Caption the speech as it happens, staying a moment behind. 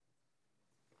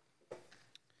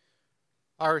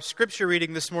Our scripture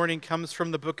reading this morning comes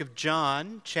from the book of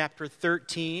John, chapter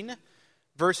 13,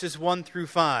 verses 1 through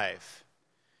 5.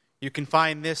 You can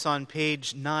find this on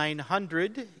page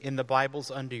 900 in the Bibles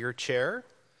under your chair.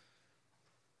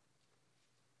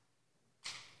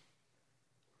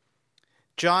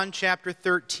 John chapter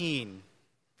 13,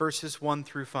 verses 1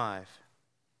 through 5.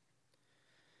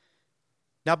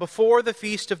 Now before the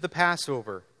feast of the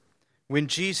Passover, when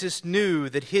Jesus knew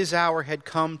that his hour had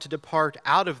come to depart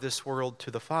out of this world to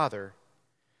the Father,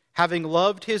 having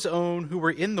loved his own who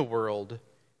were in the world,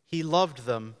 he loved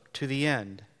them to the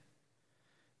end.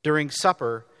 During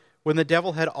supper, when the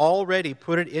devil had already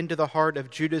put it into the heart of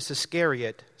Judas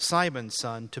Iscariot, Simon's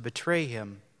son, to betray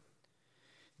him,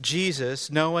 Jesus,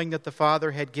 knowing that the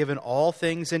Father had given all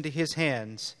things into his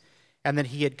hands, and that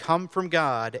he had come from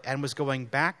God and was going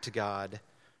back to God,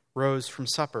 rose from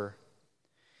supper.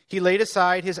 He laid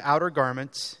aside his outer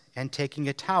garments, and taking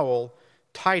a towel,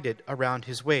 tied it around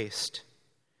his waist.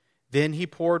 Then he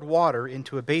poured water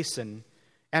into a basin,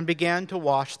 and began to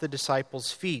wash the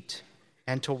disciples' feet,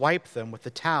 and to wipe them with the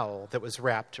towel that was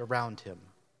wrapped around him.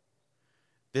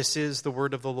 This is the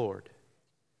word of the Lord.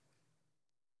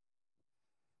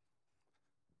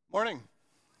 Morning.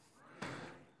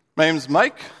 My name is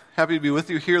Mike. Happy to be with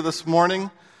you here this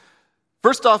morning.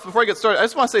 First off, before I get started, I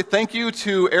just want to say thank you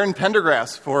to Aaron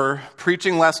Pendergrass for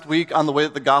preaching last week on the way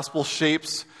that the gospel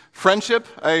shapes friendship.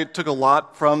 I took a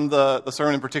lot from the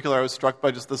sermon. In particular, I was struck by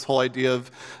just this whole idea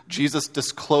of Jesus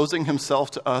disclosing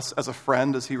himself to us as a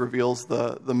friend as he reveals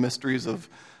the mysteries of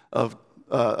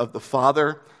the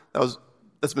Father.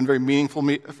 That's been very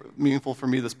meaningful for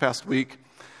me this past week.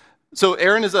 So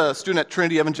Aaron is a student at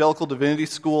Trinity Evangelical Divinity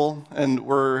School, and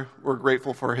we're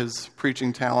grateful for his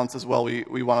preaching talents as well.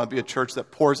 We want to be a church that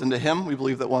pours into him. We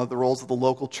believe that one of the roles of the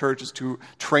local church is to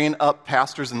train up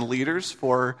pastors and leaders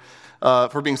for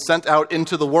being sent out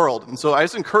into the world. And so I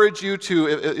just encourage you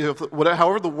to,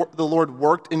 however the Lord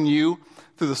worked in you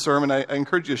through the sermon, I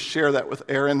encourage you to share that with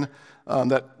Aaron.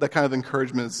 That kind of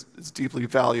encouragement is deeply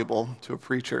valuable to a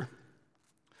preacher.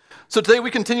 So today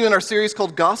we continue in our series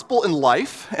called Gospel in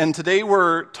Life, and today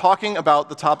we're talking about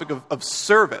the topic of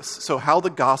service, so how the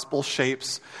gospel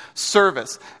shapes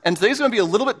service. And today's going to be a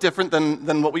little bit different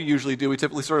than what we usually do. We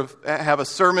typically sort of have a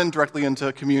sermon directly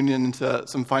into communion, into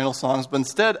some final songs, but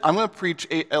instead I'm going to preach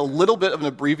a little bit of an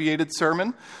abbreviated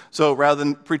sermon. So rather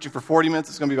than preaching for 40 minutes,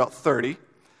 it's going to be about 30.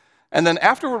 And then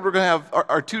afterward we're going to have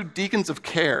our two deacons of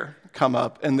care come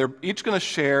up, and they're each going to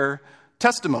share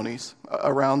testimonies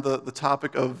around the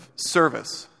topic of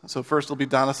service. So first it'll be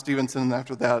Donna Stevenson, and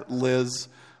after that Liz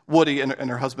Woody and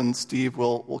her husband Steve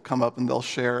will come up and they'll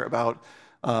share about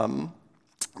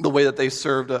the way that they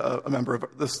served a member of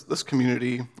this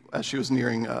community as she was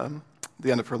nearing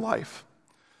the end of her life.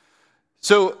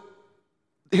 So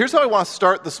here's how I want to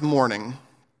start this morning.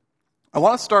 I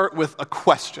want to start with a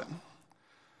question.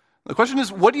 The question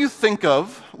is, what do you think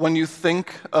of when you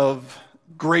think of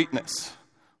greatness?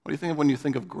 What do you think of when you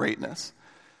think of greatness?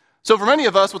 So for many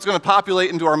of us, what's going to populate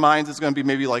into our minds is going to be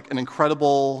maybe like an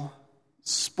incredible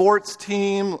sports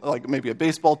team, like maybe a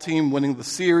baseball team winning the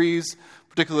series,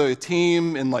 particularly a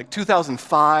team in like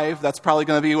 2005. That's probably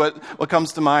going to be what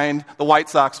comes to mind. The White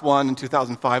Sox won in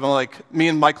 2005. And like me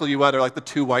and Michael Youette are like the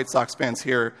two White Sox fans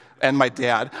here, and my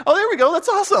dad. Oh, there we go. That's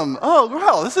awesome. Oh,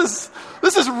 wow. This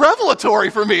is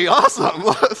revelatory for me. Awesome.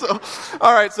 So,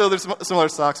 all right. So there's some other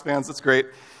Sox fans. That's great.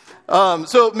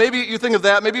 So maybe you think of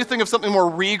that. Maybe you think of something more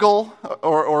regal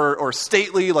or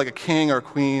stately, like a king or a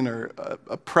queen or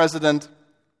a president.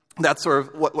 That's sort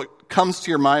of what comes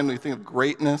to your mind when you think of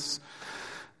greatness.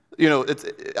 You know,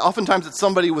 oftentimes it's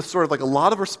somebody with sort of like a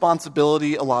lot of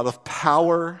responsibility, a lot of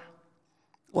power.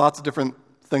 Lots of different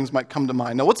things might come to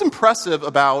mind. Now, what's impressive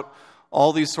about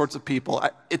all these sorts of people?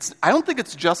 I don't think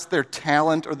it's just their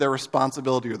talent or their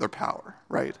responsibility or their power,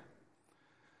 right?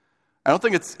 I don't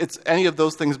think it's any of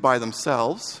those things by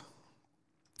themselves.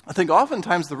 I think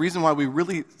oftentimes the reason why we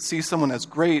really see someone as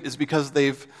great is because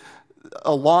they've,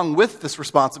 along with this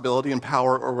responsibility and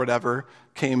power or whatever,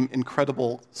 came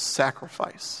incredible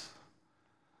sacrifice.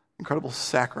 Incredible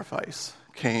sacrifice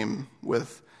came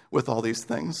with all these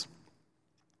things.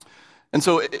 And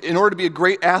so in order to be a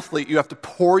great athlete, you have to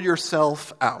pour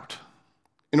yourself out.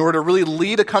 In order to really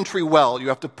lead a country well, you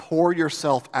have to pour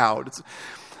yourself out.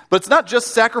 But it's not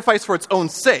just sacrifice for its own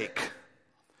sake.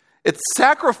 It's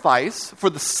sacrifice for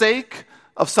the sake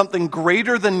of something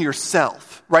greater than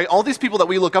yourself, right? All these people that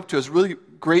we look up to as really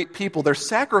great people, they're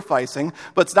sacrificing,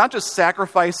 but it's not just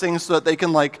sacrificing so that they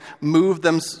can like move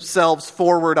themselves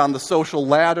forward on the social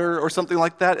ladder or something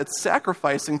like that. It's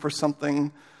sacrificing for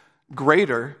something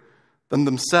greater than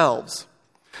themselves.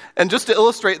 And just to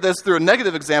illustrate this through a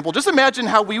negative example, just imagine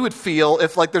how we would feel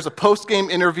if like there's a post-game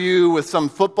interview with some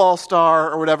football star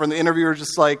or whatever, and the interviewer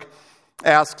just like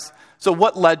asks, so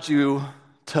what led you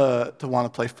to want to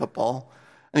play football?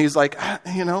 And he's like, I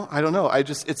don't know.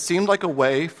 It seemed like a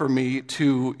way for me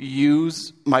to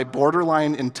use my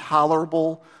borderline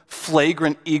intolerable,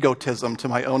 flagrant egotism to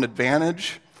my own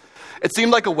advantage. It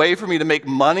seemed like a way for me to make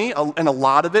money, and a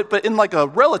lot of it, but in like a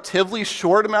relatively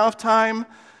short amount of time.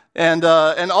 And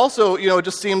also, it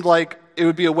just seemed like it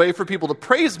would be a way for people to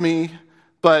praise me,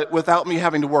 but without me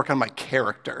having to work on my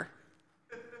character.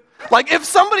 Like, if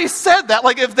somebody said that,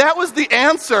 like, if that was the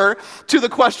answer to the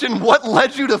question, what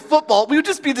led you to football, we would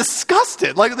just be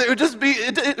disgusted. Like, it would just be,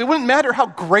 it wouldn't matter how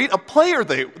great a player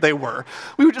they were.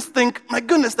 We would just think, my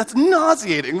goodness, that's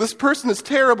nauseating. This person is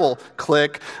terrible.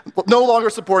 Click. No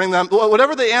longer supporting them.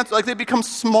 Whatever they answer, like, they become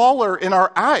smaller in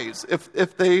our eyes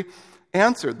if they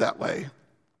answered that way.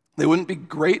 They wouldn't be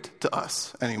great to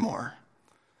us anymore.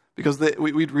 Because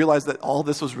we'd realize that all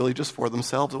this was really just for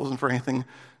themselves. It wasn't for anything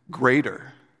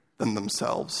greater than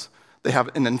themselves. They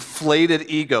have an inflated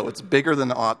ego. It's bigger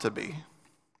than it ought to be.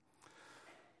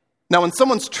 Now, when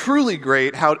someone's truly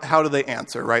great, how do they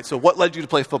answer, right? So what led you to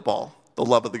play football? The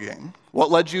love of the game.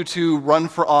 What led you to run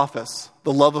for office?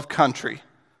 The love of country.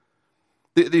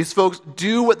 These folks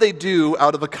do what they do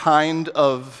out of a kind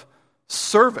of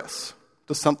service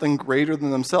to something greater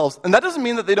than themselves. And that doesn't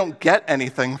mean that they don't get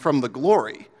anything from the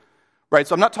glory. Right,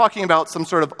 so I'm not talking about some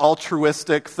sort of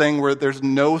altruistic thing where there's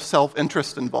no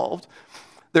self-interest involved.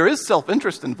 There is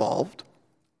self-interest involved,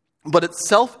 but it's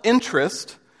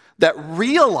self-interest that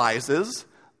realizes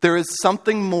there is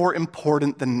something more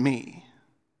important than me.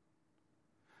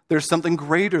 There's something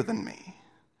greater than me.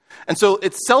 And so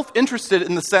it's self-interested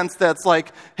in the sense that it's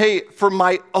like, hey, for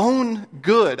my own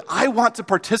good, I want to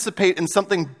participate in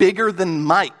something bigger than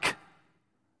Mike,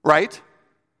 right?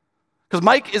 Because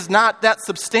Mike is not that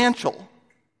substantial.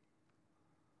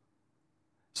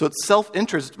 So it's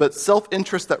self-interest, but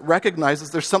self-interest that recognizes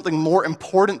there's something more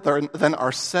important than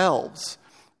ourselves.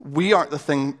 We aren't the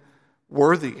thing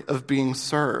worthy of being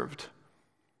served.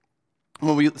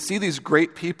 When we see these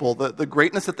great people, the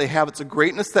greatness that they have, it's a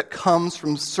greatness that comes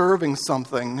from serving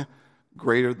something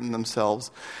greater than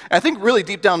themselves. And I think really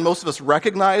deep down, most of us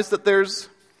recognize that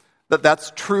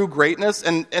that's true greatness,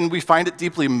 and we find it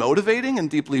deeply motivating and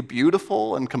deeply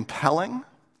beautiful and compelling.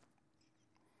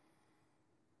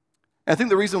 And I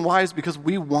think the reason why is because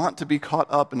we want to be caught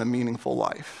up in a meaningful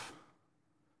life.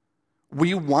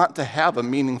 We want to have a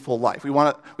meaningful life. We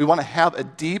want to have a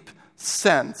deep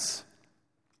sense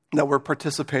that we're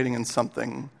participating in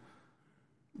something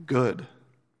good.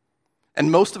 And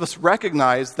most of us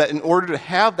recognize that in order to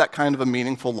have that kind of a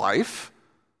meaningful life,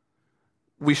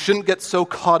 we shouldn't get so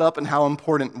caught up in how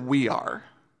important we are.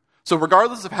 So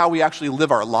regardless of how we actually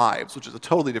live our lives, which is a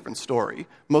totally different story,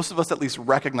 most of us at least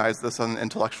recognize this on an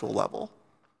intellectual level.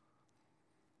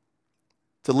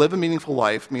 To live a meaningful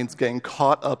life means getting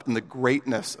caught up in the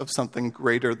greatness of something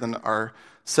greater than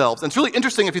ourselves. And it's really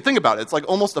interesting if you think about it. It's like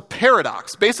almost a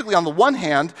paradox. Basically, on the one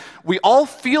hand, we all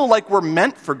feel like we're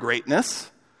meant for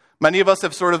greatness. Many of us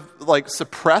have sort of like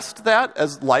suppressed that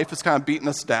as life has kind of beaten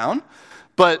us down.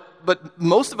 But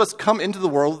most of us come into the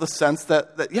world with the sense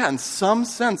that yeah, in some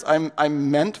sense,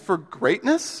 I'm meant for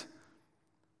greatness.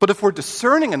 But if we're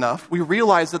discerning enough, we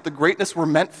realize that the greatness we're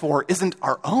meant for isn't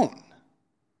our own.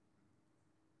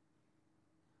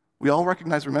 We all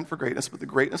recognize we're meant for greatness, but the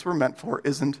greatness we're meant for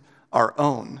isn't our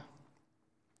own.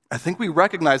 I think we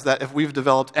recognize that if we've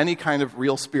developed any kind of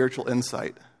real spiritual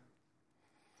insight.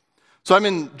 So I'm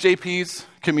in JP's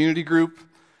community group.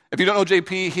 If you don't know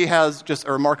JP, he has just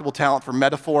a remarkable talent for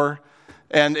metaphor.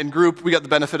 And in group, we got the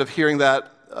benefit of hearing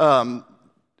that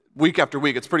week after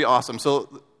week. It's pretty awesome.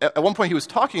 So at one point, he was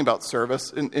talking about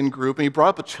service in group, and he brought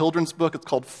up a children's book. It's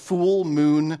called Full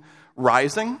Moon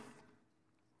Rising.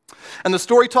 And the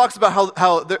story talks about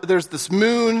how there's this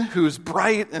moon who's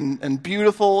bright and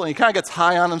beautiful, and he kind of gets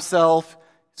high on himself,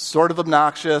 sort of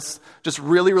obnoxious, just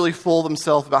really, really full of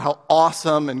himself about how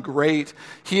awesome and great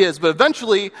he is. But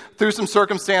eventually, through some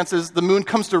circumstances, the moon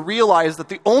comes to realize that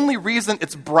the only reason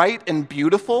it's bright and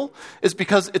beautiful is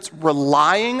because it's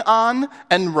relying on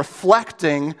and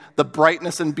reflecting the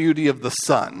brightness and beauty of the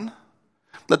sun.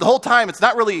 That the whole time, it's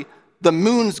not really the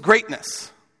moon's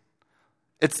greatness.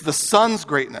 It's the sun's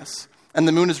greatness. And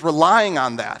the moon is relying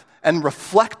on that and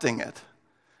reflecting it.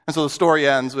 And so the story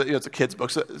ends with, it's a kid's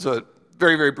book, so it's a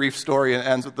very, very brief story, and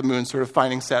ends with the moon sort of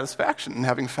finding satisfaction and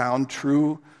having found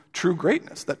true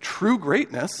greatness. That true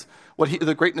greatness,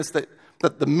 the greatness that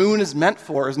the moon is meant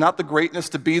for, is not the greatness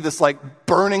to be this like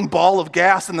burning ball of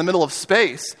gas in the middle of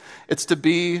space. It's to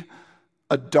be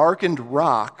a darkened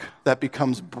rock that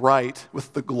becomes bright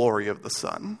with the glory of the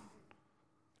sun.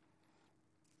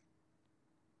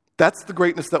 That's the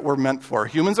greatness that we're meant for.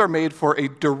 Humans are made for a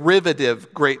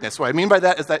derivative greatness. What I mean by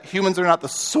that is that humans are not the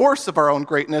source of our own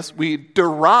greatness. We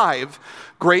derive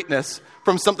greatness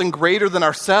from something greater than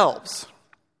ourselves.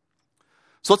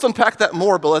 So let's unpack that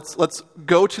more, but let's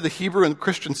go to the Hebrew and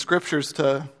Christian scriptures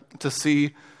to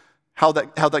see how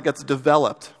that gets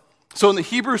developed. So in the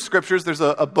Hebrew scriptures, there's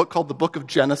a book called the Book of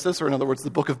Genesis, or in other words,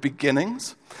 the Book of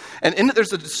Beginnings. And in it,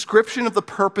 there's a description of the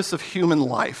purpose of human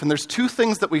life. And there's two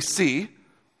things that we see.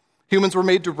 Humans were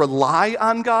made to rely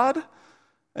on God,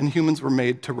 and humans were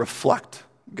made to reflect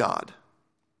God.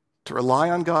 To rely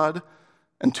on God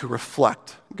and to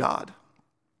reflect God.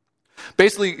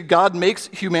 Basically, God makes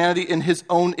humanity in his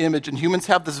own image, and humans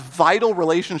have this vital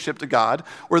relationship to God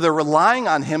where they're relying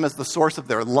on him as the source of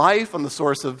their life, and the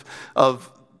source of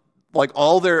like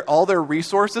all their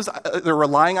resources. They're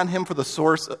relying on him for the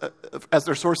source as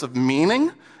their source of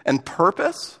meaning and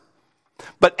purpose.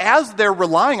 But as they're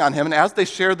relying on him, and as they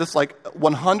share this like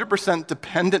 100%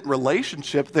 dependent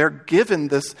relationship, they're given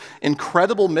this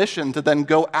incredible mission to then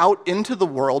go out into the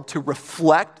world to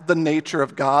reflect the nature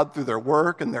of God through their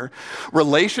work and their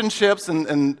relationships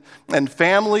and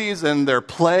families and their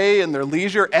play and their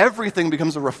leisure. Everything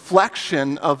becomes a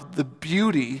reflection of the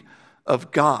beauty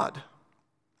of God.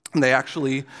 And they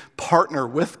actually partner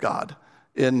with God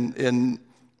in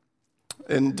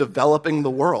developing the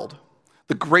world.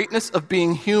 The greatness of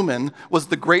being human was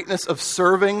the greatness of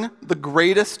serving the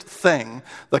greatest thing.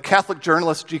 The Catholic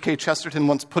journalist G.K. Chesterton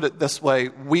once put it this way: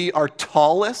 we are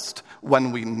tallest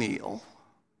when we kneel.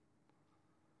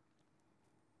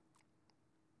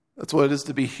 That's what it is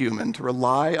to be human, to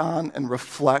rely on and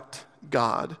reflect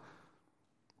God,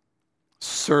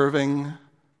 serving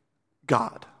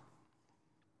God.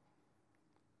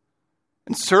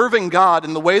 And serving God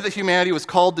in the way that humanity was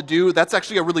called to do, that's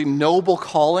actually a really noble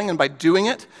calling. And by doing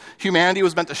it, humanity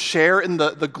was meant to share in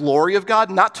the glory of God,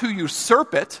 not to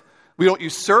usurp it. We don't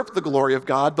usurp the glory of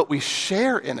God, but we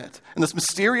share in it. In this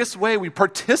mysterious way, we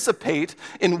participate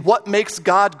in what makes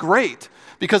God great,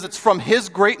 because it's from his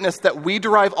greatness that we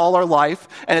derive all our life,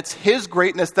 and it's his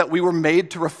greatness that we were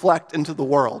made to reflect into the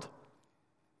world.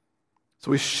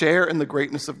 So we share in the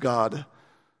greatness of God.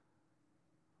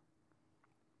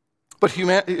 But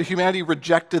humanity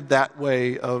rejected that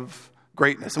way of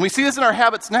greatness. And we see this in our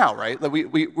habits now, right? That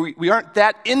we aren't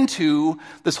that into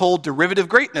this whole derivative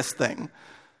greatness thing.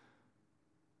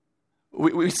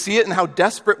 We see it in how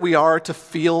desperate we are to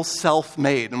feel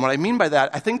self-made. And what I mean by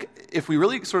that, I think if we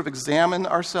really sort of examine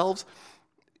ourselves,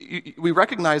 we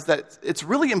recognize that it's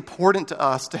really important to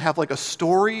us to have like a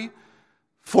story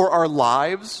for our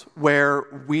lives where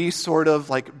we sort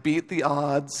of like beat the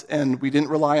odds and we didn't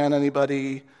rely on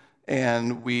anybody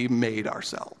and we made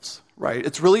ourselves, right?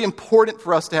 It's really important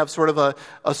for us to have sort of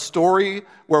a story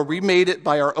where we made it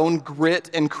by our own grit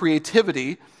and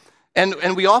creativity.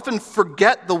 And we often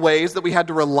forget the ways that we had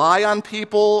to rely on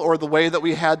people or the way that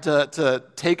we had to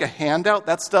take a handout.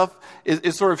 That stuff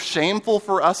is sort of shameful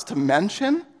for us to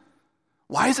mention.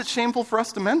 Why is it shameful for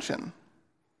us to mention?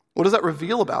 What does that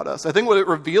reveal about us? I think what it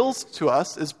reveals to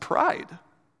us is pride.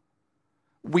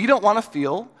 We don't want to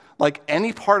feel like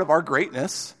any part of our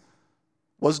greatness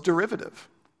was derivative.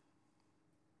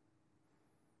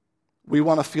 We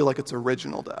want to feel like it's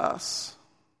original to us.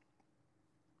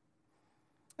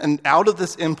 And out of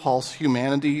this impulse,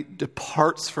 humanity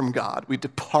departs from God. We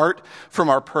depart from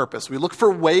our purpose. We look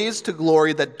for ways to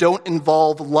glory that don't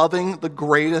involve loving the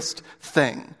greatest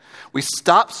thing. We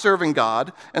stop serving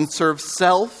God and serve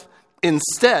self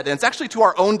instead. And it's actually to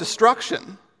our own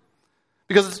destruction.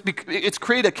 Because it's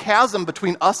created a chasm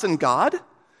between us and God.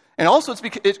 And also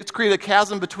it's created a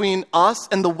chasm between us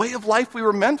and the way of life we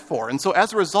were meant for. And so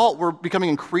as a result, we're becoming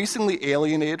increasingly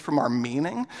alienated from our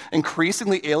meaning,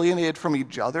 increasingly alienated from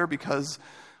each other, because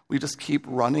we just keep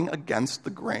running against the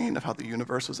grain of how the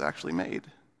universe was actually made.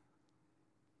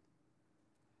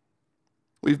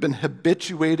 We've been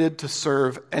habituated to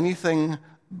serve anything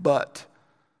but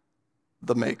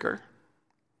the Maker.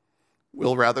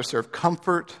 We'll rather serve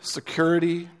comfort,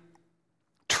 security,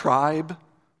 tribe,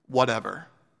 whatever.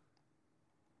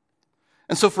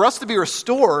 And so for us to be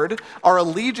restored, our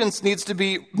allegiance needs to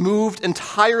be moved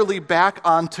entirely back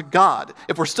onto God.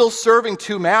 If we're still serving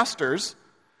two masters,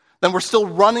 then we're still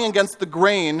running against the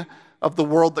grain of the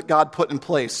world that God put in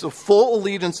place. So full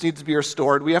allegiance needs to be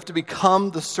restored. We have to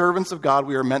become the servants of God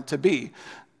we are meant to be.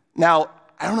 Now,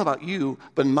 I don't know about you,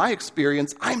 but in my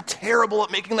experience, I'm terrible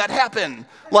at making that happen.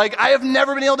 Like, I have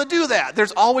never been able to do that.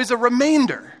 There's always a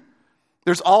remainder.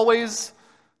 There's always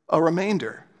a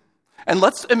remainder. And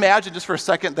let's imagine just for a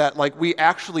second that like we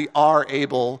actually are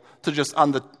able to just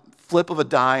on the flip of a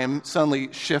dime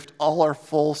suddenly shift all our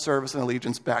full service and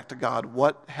allegiance back to God.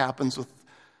 What happens with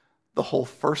the whole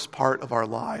first part of our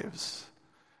lives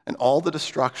and all the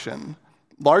destruction,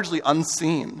 largely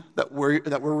unseen, that we're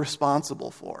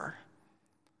responsible for?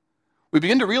 We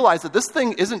begin to realize that this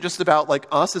thing isn't just about like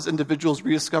us as individuals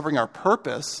rediscovering our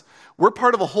purpose. We're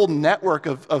part of a whole network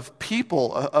of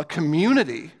people, a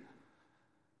community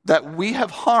that we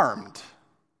have harmed.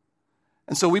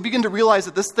 And so we begin to realize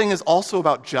that this thing is also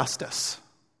about justice.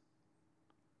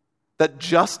 That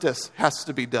justice has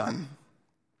to be done.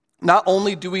 Not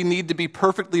only do we need to be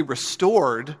perfectly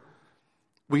restored,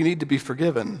 we need to be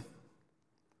forgiven.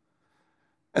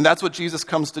 And that's what Jesus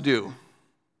comes to do.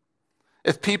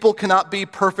 If people cannot be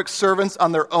perfect servants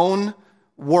on their own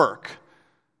work,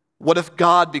 what if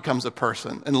God becomes a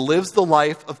person and lives the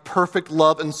life of perfect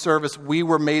love and service we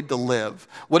were made to live?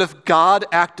 What if God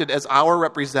acted as our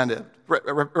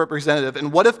representative?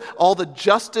 And what if all the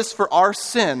justice for our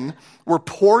sin were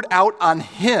poured out on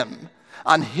him,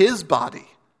 on his body,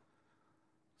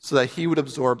 so that he would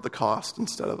absorb the cost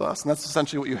instead of us? And that's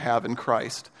essentially what you have in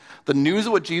Christ. The news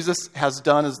of what Jesus has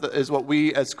done is what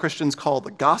we as Christians call the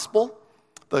gospel.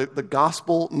 The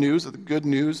gospel news, or the good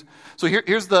news. So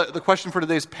here's the question for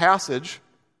today's passage.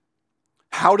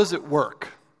 How does it work?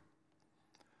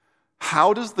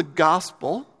 How does the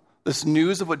gospel, this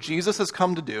news of what Jesus has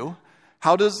come to do,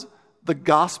 how does the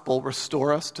gospel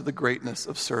restore us to the greatness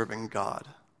of serving God?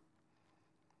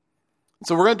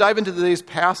 So we're going to dive into today's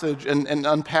passage and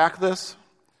unpack this.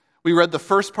 We read the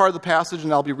first part of the passage,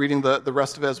 and I'll be reading the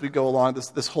rest of it as we go along,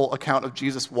 this whole account of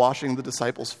Jesus washing the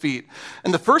disciples' feet.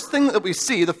 And the first thing that we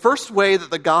see, the first way that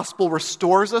the gospel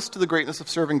restores us to the greatness of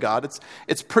serving God,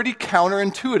 it's pretty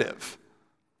counterintuitive.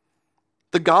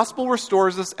 The gospel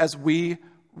restores us as we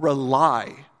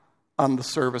rely on the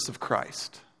service of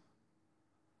Christ.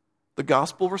 The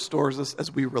gospel restores us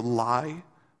as we rely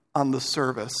on the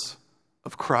service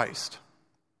of Christ.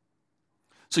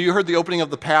 So you heard the opening of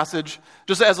the passage.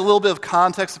 Just as a little bit of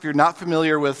context, if you're not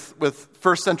familiar with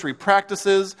first century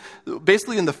practices,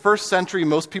 basically in the first century,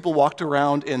 most people walked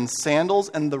around in sandals,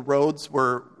 and the roads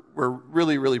were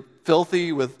really, really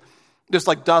filthy with just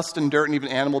like dust and dirt and even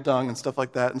animal dung and stuff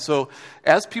like that. And so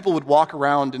as people would walk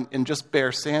around in just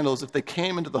bare sandals, if they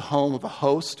came into the home of a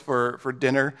host for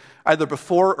dinner, either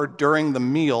before or during the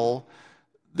meal,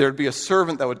 there'd be a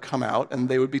servant that would come out, and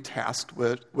they would be tasked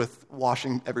with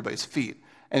washing everybody's feet.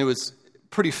 And it was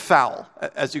pretty foul,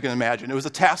 as you can imagine. It was a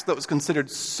task that was considered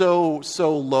so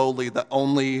lowly that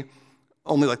only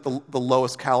like the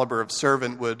lowest caliber of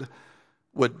servant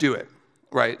would do it,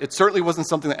 right? It certainly wasn't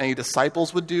something that any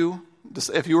disciples would do.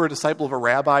 If you were a disciple of a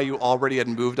rabbi, you already had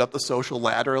moved up the social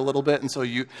ladder a little bit, and so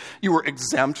you were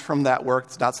exempt from that work.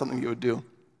 It's not something you would do.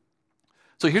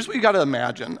 So here's what you got to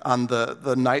imagine on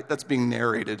the night that's being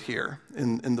narrated here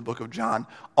in the book of John.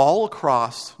 All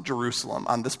across Jerusalem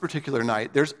on this particular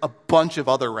night, there's a bunch of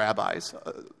other rabbis,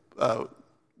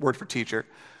 word for teacher.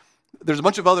 There's a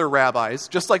bunch of other rabbis,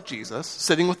 just like Jesus,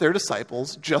 sitting with their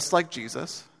disciples, just like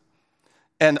Jesus.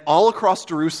 And all across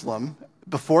Jerusalem,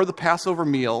 before the Passover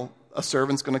meal, a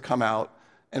servant's going to come out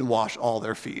and wash all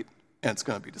their feet, and it's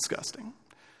going to be disgusting.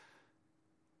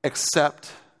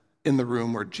 Except in the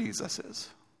room where Jesus is.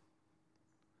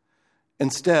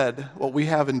 Instead, what we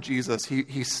have in Jesus,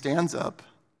 he stands up,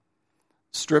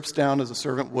 strips down as a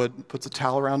servant would, puts a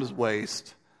towel around his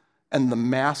waist, and the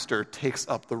master takes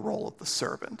up the role of the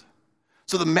servant.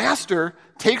 So the master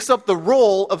takes up the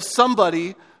role of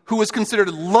somebody who is considered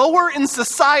lower in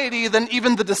society than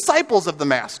even the disciples of the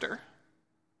master.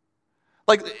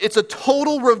 Like, it's a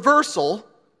total reversal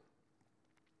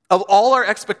of all our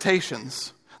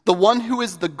expectations. The one who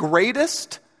is the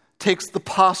greatest takes the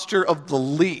posture of the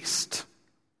least.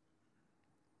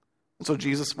 And so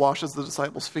Jesus washes the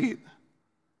disciples' feet.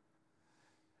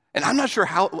 And I'm not sure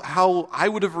how I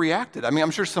would have reacted. I mean,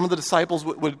 I'm sure some of the disciples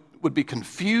would be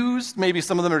confused. Maybe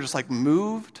some of them are just like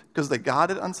moved because they got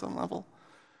it on some level.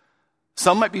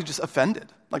 Some might be just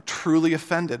offended, like truly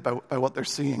offended by what they're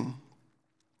seeing.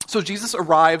 So Jesus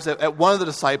arrives at one of the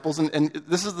disciples, and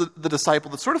this is the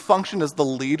disciple that sort of functioned as the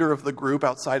leader of the group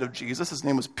outside of Jesus. His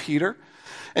name was Peter.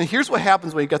 And here's what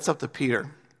happens when he gets up to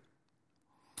Peter.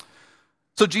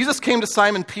 So Jesus came to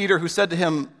Simon Peter, who said to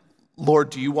him, "Lord,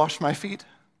 do you wash my feet?"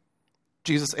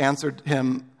 Jesus answered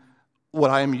him, "What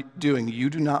I am doing you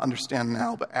do not understand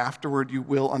now, but afterward you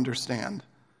will understand."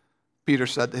 Peter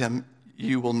said to him,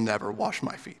 "You will never wash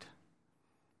my feet."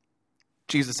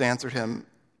 Jesus answered him,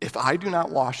 "If I do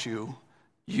not wash you,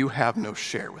 you have no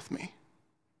share with me."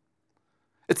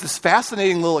 It's this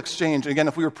fascinating little exchange. And again,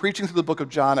 if we were preaching through the book of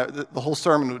John, the whole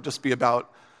sermon would just be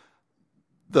about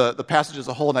the passage as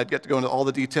a whole, and I'd get to go into all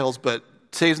the details, but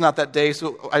today's not that day,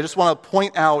 so I just want to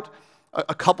point out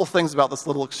a couple things about this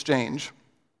little exchange.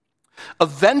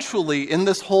 Eventually, in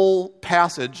this whole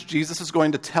passage, Jesus is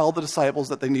going to tell the disciples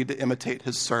that they need to imitate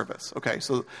his service. Okay,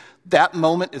 so that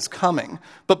moment is coming.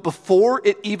 But before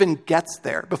it even gets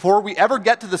there, before we ever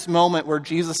get to this moment where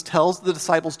Jesus tells the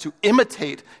disciples to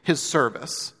imitate his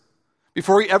service,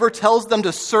 before he ever tells them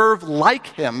to serve like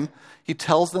him, he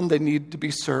tells them they need to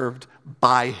be served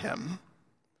by him.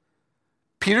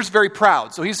 Peter's very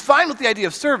proud, so he's fine with the idea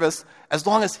of service as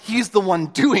long as he's the one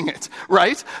doing it,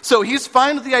 right? So he's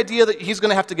fine with the idea that he's going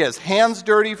to have to get his hands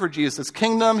dirty for Jesus'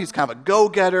 kingdom. He's kind of a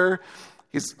go-getter.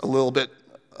 He's a little bit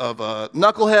of a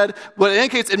knucklehead. But in any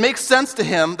case, it makes sense to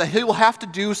him that he will have to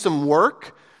do some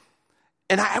work.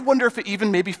 And I wonder if it even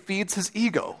maybe feeds his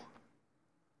ego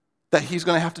that he's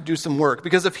going to have to do some work.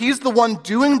 Because if he's the one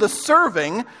doing the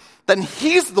serving, then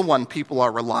he's the one people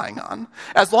are relying on.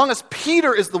 As long as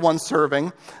Peter is the one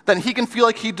serving, then he can feel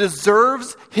like he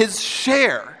deserves his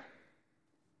share.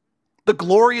 The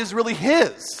glory is really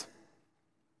his.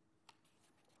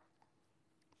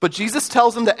 But Jesus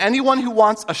tells him that anyone who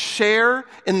wants a share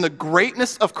in the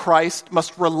greatness of Christ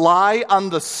must rely on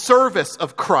the service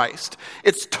of Christ.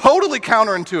 It's totally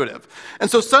counterintuitive. And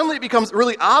so suddenly it becomes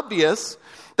really obvious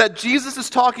that Jesus is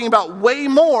talking about way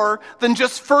more than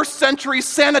just first century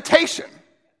sanitation.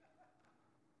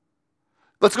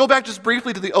 Let's go back just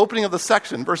briefly to the opening of the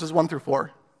section, verses 1 through 4.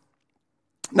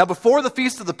 Now before the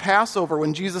feast of the Passover,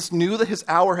 when Jesus knew that his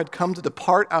hour had come to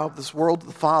depart out of this world to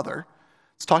the Father,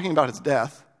 it's talking about his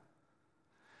death,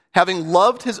 having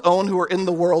loved his own who were in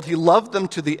the world, he loved them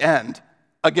to the end.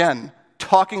 Again,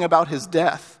 talking about his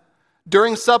death.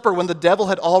 During supper, when the devil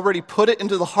had already put it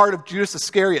into the heart of Judas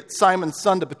Iscariot, Simon's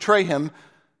son, to betray him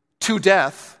to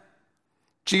death,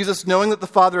 Jesus, knowing that the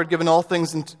Father had given all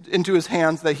things into his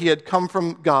hands, that he had come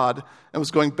from God and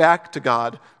was going back to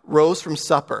God, rose from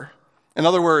supper. In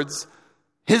other words,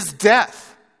 his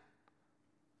death,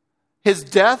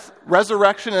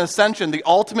 resurrection, and ascension, the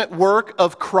ultimate work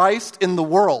of Christ in the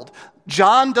world.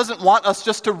 John doesn't want us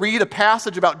just to read a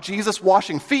passage about Jesus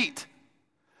washing feet.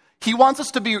 He wants us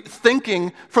to be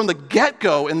thinking from the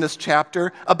get-go in this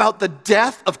chapter about the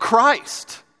death of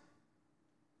Christ.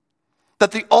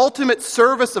 That the ultimate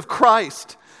service of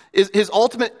Christ, is his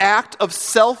ultimate act of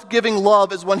self-giving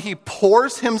love, is when he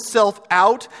pours himself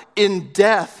out in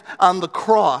death on the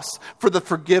cross for the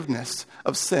forgiveness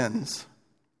of sins.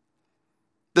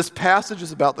 This passage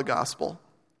is about the gospel.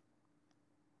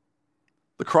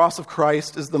 The cross of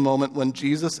Christ is the moment when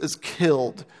Jesus is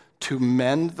killed to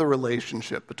mend the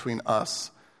relationship between us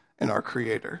and our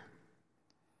Creator.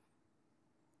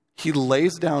 He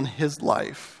lays down his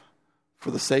life for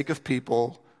the sake of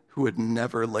people who would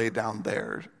never lay down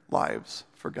their lives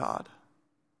for God.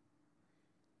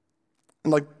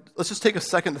 And let's just take a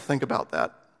second to think about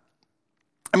that.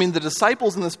 I mean, the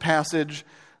disciples in this passage,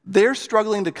 they're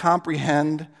struggling to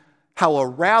comprehend how a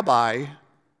rabbi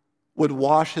would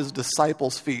wash his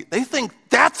disciples' feet. They think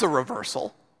that's a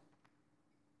reversal.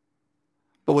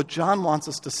 But what John wants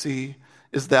us to see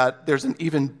is that there's an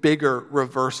even bigger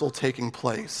reversal taking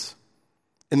place.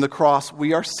 In the cross,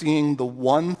 we are seeing the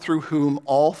one through whom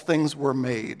all things were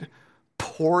made,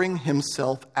 pouring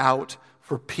himself out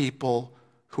for people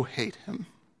who hate him.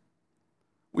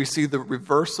 We see the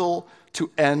reversal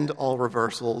to end all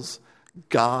reversals,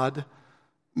 God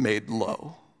made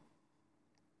low.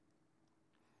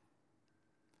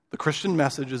 The Christian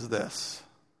message is this: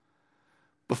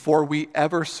 before we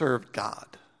ever served God,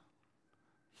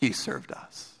 he served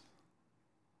us.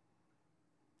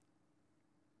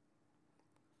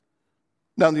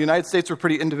 Now, in the United States, we're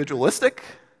pretty individualistic.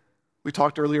 We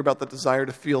talked earlier about the desire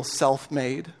to feel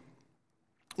self-made.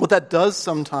 What that does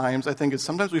sometimes, I think, is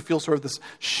sometimes we feel sort of this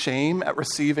shame at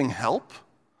receiving help.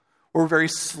 We're very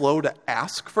slow to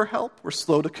ask for help. We're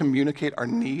slow to communicate our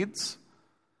needs.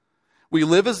 We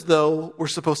live as though we're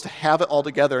supposed to have it all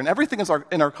together, and everything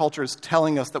in our culture is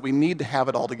telling us that we need to have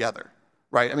it all together,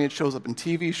 right? I mean, it shows up in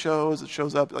TV shows. It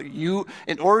shows up like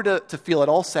in order to feel at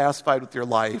all satisfied with your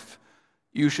life,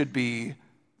 you should be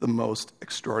the most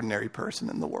extraordinary person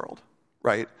in the world,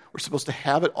 right? We're supposed to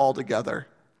have it all together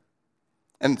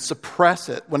and suppress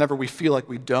it whenever we feel like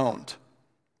we don't.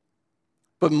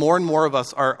 But more and more of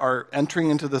us are entering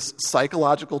into this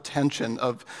psychological tension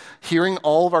of hearing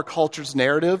all of our culture's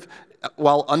narrative,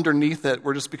 while underneath it,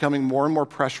 we're just becoming more and more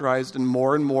pressurized and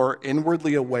more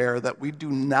inwardly aware that we do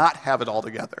not have it all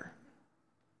together.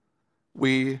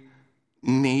 We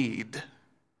need.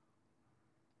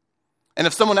 And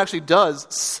if someone actually does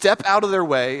step out of their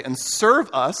way and serve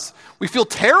us, we feel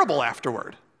terrible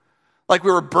afterward. Like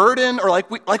we were burdened, or like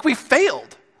we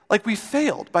failed. Like we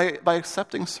failed by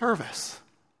accepting service.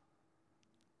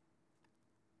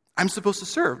 I'm supposed to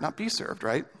serve, not be served,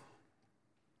 right?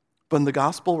 But in the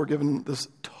gospel, we're given this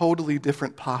totally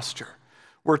different posture.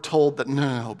 We're told that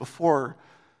no, before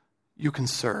you can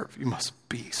serve, you must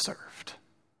be served.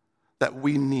 That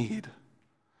we need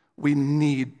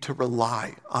to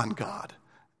rely on God.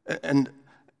 And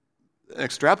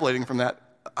extrapolating from that,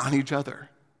 on each other.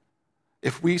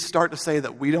 If we start to say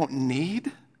that we don't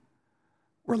need,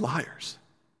 we're liars.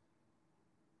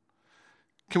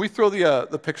 Can we throw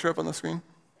the picture up on the screen?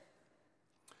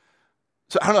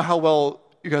 So I don't know how well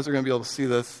you guys are going to be able to see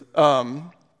this.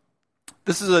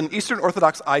 This is an Eastern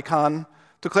Orthodox icon.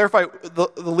 To clarify, the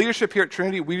leadership here at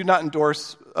Trinity, we do not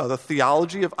endorse the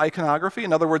theology of iconography.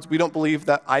 In other words, we don't believe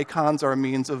that icons are a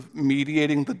means of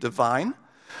mediating the divine.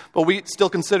 But we still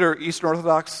consider Eastern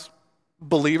Orthodox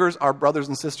believers our brothers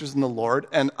and sisters in the Lord.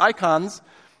 And icons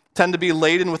tend to be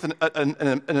laden with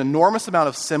an enormous amount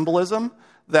of symbolism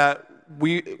that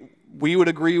we would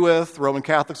agree with, Roman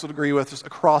Catholics would agree with, just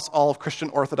across all of Christian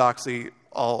Orthodoxy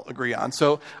all agree on.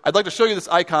 So I'd like to show you this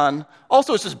icon.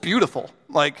 Also, it's just beautiful.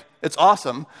 Like, it's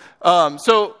awesome.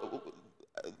 So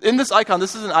in this icon,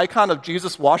 this is an icon of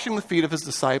Jesus washing the feet of his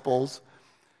disciples.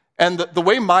 And the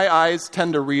way my eyes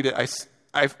tend to read it,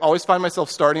 I always find myself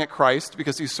starting at Christ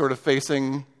because he's sort of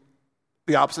facing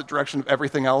the opposite direction of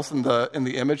everything else in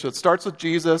the image. So it starts with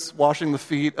Jesus washing the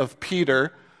feet of Peter.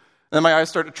 And then my eyes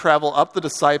start to travel up the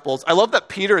disciples. I love that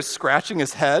Peter is scratching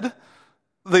his head.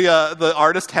 The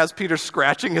artist has Peter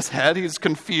scratching his head. He's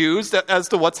confused as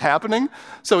to what's happening.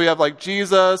 So we have like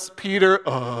Jesus, Peter,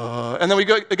 and then we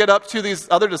get up to these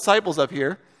other disciples up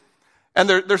here. And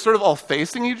they're sort of all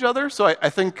facing each other. So I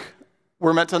think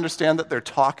we're meant to understand that they're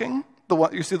talking.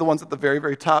 You see the ones at the very,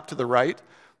 very top to the right.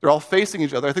 They're all facing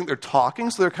each other. I think they're talking,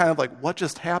 so they're kind of like, what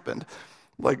just happened?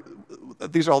 Like,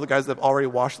 these are all the guys that have already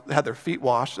had their feet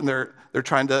washed, and they're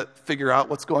trying to figure out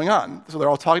what's going on. So they're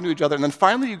all talking to each other. And then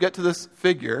finally you get to this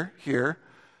figure here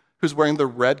who's wearing the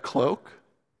red cloak.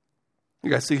 You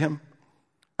guys see him?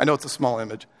 I know it's a small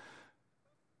image.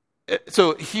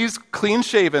 So he's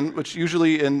clean-shaven, which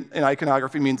usually in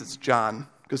iconography means it's John,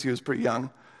 because he was pretty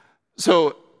young.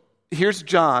 So here's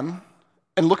John,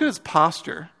 and look at his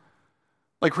posture.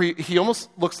 Like, he almost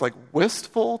looks like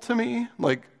wistful to me,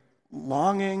 like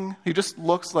longing. He just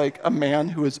looks like a man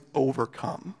who is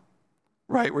overcome,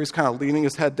 right? Where he's kind of leaning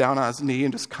his head down on his knee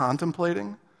and just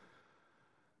contemplating.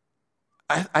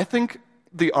 I think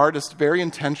the artist very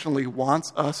intentionally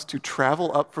wants us to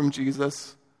travel up from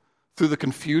Jesus through the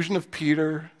confusion of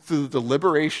Peter, through the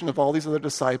deliberation of all these other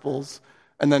disciples,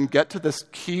 and then get to this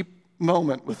key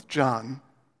moment with John.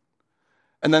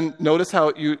 And then notice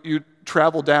how you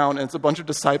travel down, and it's a bunch of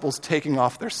disciples taking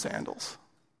off their sandals.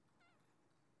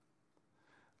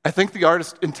 I think the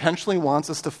artist intentionally wants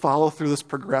us to follow through this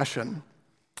progression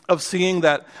of seeing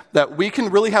that we can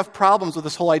really have problems with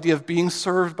this whole idea of being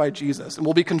served by Jesus. And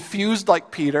we'll be confused like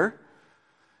Peter.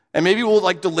 And maybe we'll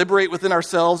deliberate within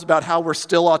ourselves about how we're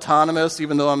still autonomous,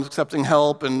 even though I'm accepting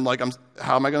help, and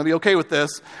how am I going to be okay with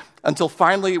this? Until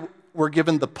finally we're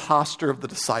given the posture of the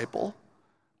disciple,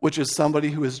 which is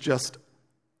somebody who is just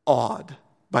awed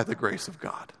by the grace of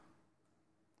God.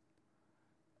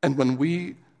 And when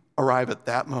we arrive at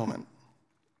that moment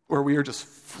where we are just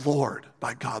floored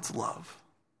by God's love,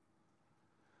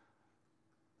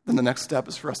 then the next step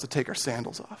is for us to take our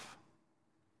sandals off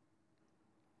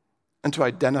and to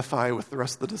identify with the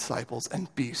rest of the disciples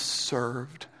and be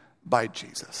served by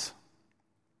Jesus.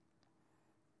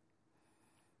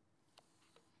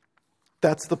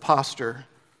 That's the posture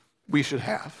we should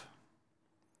have.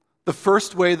 The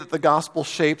first way that the gospel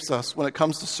shapes us when it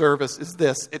comes to service is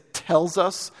this: it tells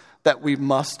us that we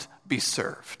must be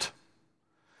served.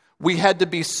 We had to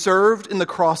be served in the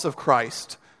cross of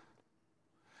Christ.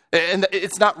 And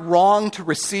it's not wrong to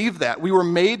receive that. We were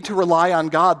made to rely on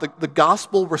God. The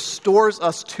gospel restores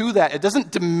us to that. It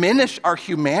doesn't diminish our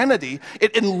humanity.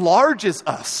 It enlarges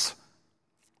us.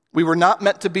 We were not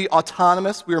meant to be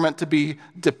autonomous. We were meant to be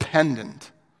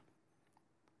dependent.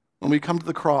 When we come to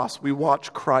the cross, we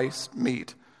watch Christ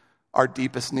meet our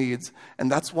deepest needs. And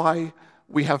that's why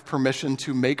we have permission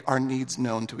to make our needs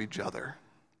known to each other.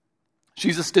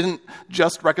 Jesus didn't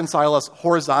just reconcile us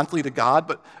horizontally to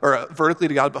God, or vertically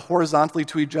to God, but horizontally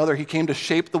to each other. He came to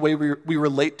shape the way we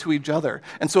relate to each other.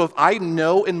 And so if I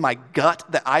know in my gut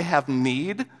that I have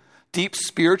need, deep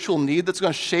spiritual need that's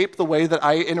going to shape the way that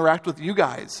I interact with you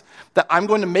guys, that I'm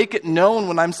going to make it known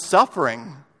when I'm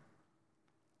suffering.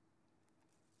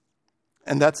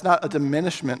 And that's not a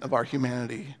diminishment of our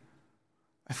humanity.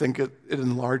 I think it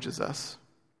enlarges us.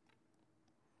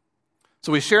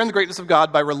 So we share in the greatness of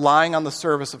God by relying on the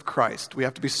service of Christ. We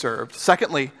have to be served.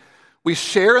 Secondly, we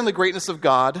share in the greatness of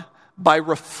God by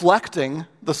reflecting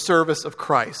the service of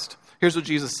Christ. Here's what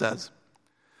Jesus says.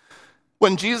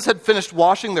 When Jesus had finished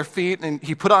washing their feet and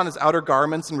he put on his outer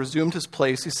garments and resumed his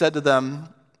place, he said to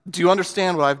them, "Do you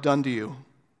understand what I've done to you?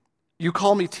 You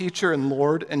call me teacher and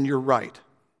Lord, and you're right,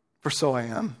 for so I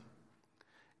am.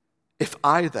 If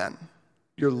I then,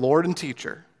 your Lord and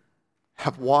teacher,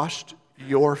 have washed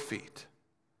your feet,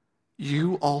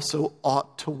 you also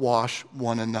ought to wash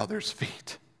one another's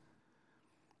feet.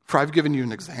 For I've given you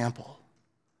an example,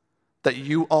 that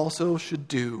you also should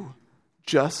do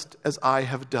just as I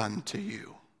have done to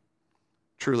you.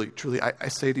 Truly, truly, I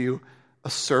say to you, a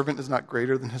servant is not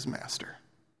greater than his master,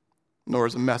 nor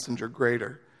is a messenger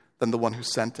greater than the one who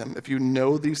sent him. If you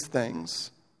know these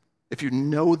things,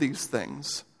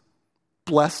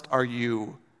 blessed are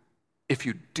you if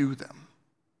you do them."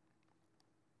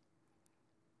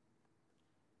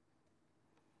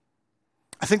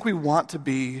 I think we want to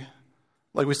be,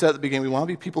 like we said at the beginning, we want to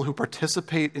be people who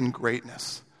participate in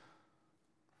greatness.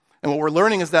 And what we're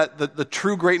learning is that the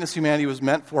true greatness humanity was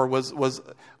meant for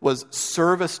was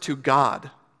service to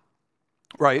God,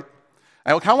 right?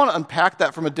 I kind of want to unpack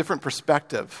that from a different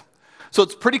perspective. So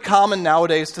it's pretty common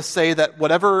nowadays to say that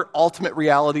whatever ultimate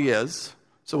reality is,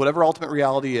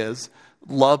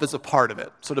 love is a part of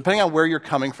it. So depending on where you're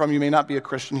coming from, you may not be a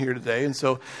Christian here today, and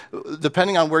so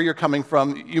depending on where you're coming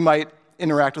from, you might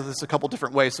interact with this a couple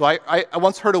different ways. So I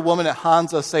once heard a woman at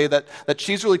Hansa say that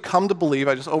she's really come to believe,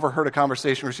 I just overheard a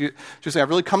conversation where she was saying, "I've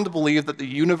really come to believe that the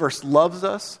universe loves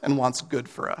us and wants good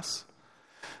for us."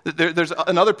 There's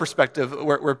another perspective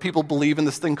where people believe in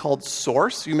this thing called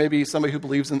source. You may be somebody who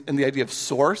believes in the idea of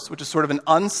source, which is sort of an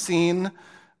unseen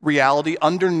reality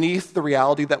underneath the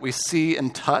reality that we see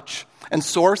and touch. And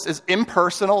source is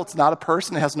impersonal. It's not a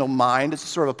person. It has no mind. It's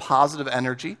sort of a positive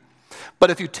energy. But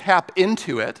if you tap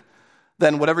into it,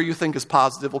 then whatever you think is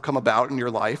positive will come about in your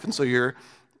life. And so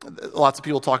lots of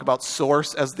people talk about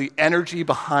source as the energy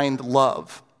behind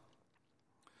love.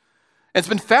 And it's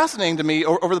been fascinating to me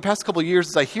over the past couple of years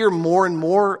as I hear more and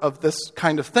more of this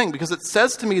kind of thing, because it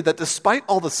says to me that despite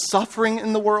all the suffering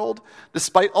in the world,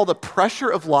 despite all the pressure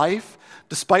of life,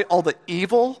 despite all the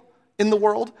evil in the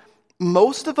world,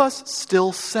 most of us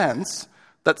still sense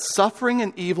that suffering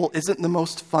and evil isn't the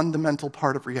most fundamental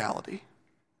part of reality.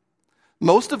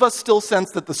 Most of us still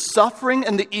sense that the suffering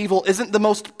and the evil isn't the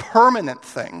most permanent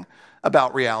thing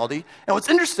about reality. And what's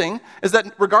interesting is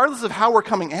that regardless of how we're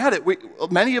coming at it,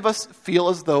 many of us feel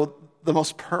as though the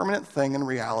most permanent thing in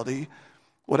reality,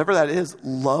 whatever that is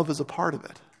a part of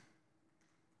it.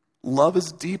 Love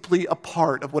is deeply a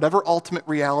part of whatever ultimate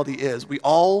reality is. We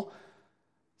all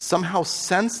somehow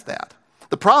sense that.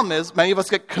 The problem is many of us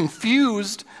get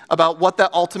confused about what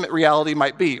that ultimate reality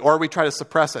might be, or we try to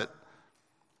suppress it.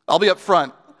 I'll be up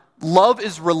front. Love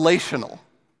is relational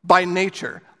by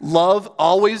nature. Love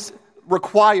always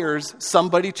requires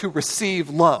somebody to receive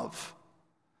love,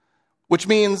 which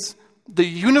means the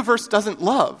universe doesn't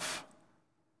love.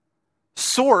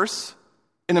 Source,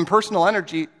 an impersonal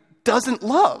energy, doesn't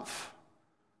love.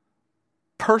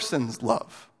 Persons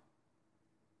love.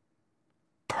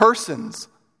 Persons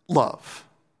love.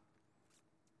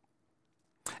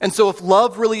 And so if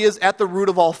love really is at the root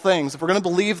of all things, if we're going to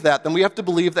believe that, then we have to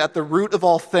believe that at the root of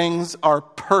all things are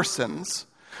persons.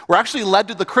 We're actually led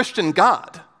to the Christian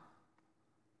God.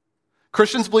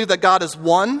 Christians believe that God is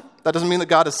one. That doesn't mean that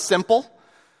God is simple.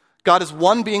 God is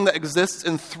one being that exists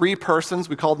in three persons.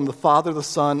 We call them the Father, the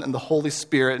Son, and the Holy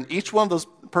Spirit. And each one of those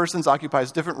persons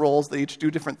occupies different roles. They each do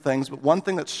different things. But one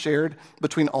thing that's shared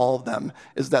between all of them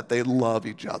is that they love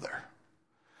each other.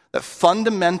 That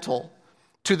fundamental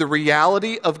to the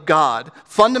reality of God,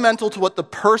 fundamental to what the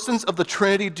persons of the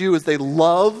Trinity do is they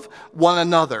love one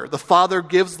another. The Father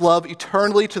gives love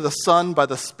eternally to the Son by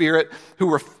the Spirit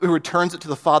who returns it to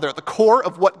the Father. At the core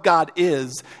of what God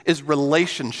is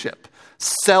relationship,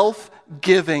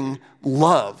 self-giving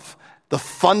love. The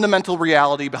fundamental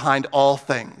reality behind all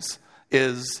things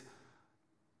is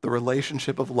the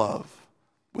relationship of love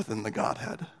within the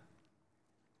Godhead.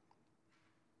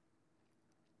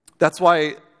 That's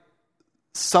why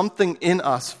something in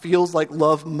us feels like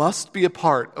love must be a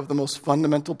part of the most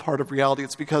fundamental part of reality.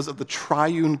 It's because of the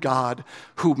triune God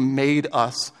who made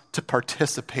us to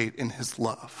participate in his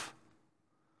love.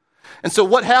 And so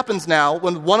what happens now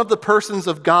when one of the persons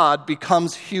of God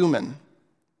becomes human?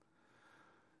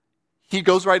 He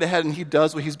goes right ahead and he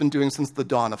does what he's been doing since the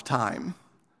dawn of time.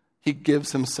 He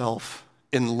gives himself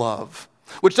in love.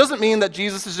 Which doesn't mean that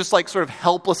Jesus is just like sort of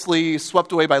helplessly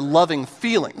swept away by loving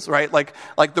feelings, right? Like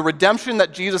the redemption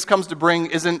that Jesus comes to bring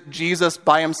isn't Jesus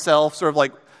by himself sort of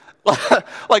like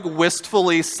like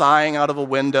wistfully sighing out of a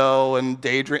window and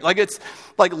daydreaming. Like it's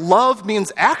like love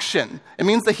means action. It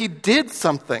means that he did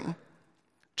something.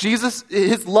 Jesus,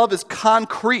 his love is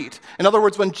concrete. In other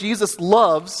words, when Jesus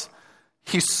loves,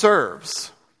 he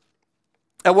serves.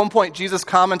 At one point, Jesus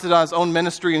commented on his own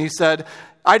ministry and he said,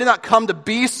 I did not come to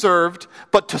be served,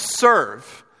 but to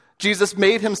serve. Jesus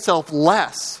made himself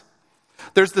less.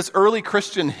 There's this early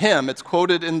Christian hymn. It's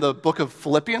quoted in the book of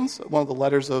Philippians, one of the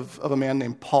letters of a man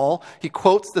named Paul. He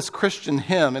quotes this Christian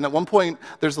hymn, and at one point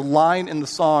there's a line in the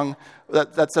song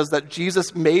that says that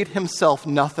Jesus made himself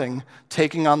nothing,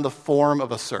 taking on the form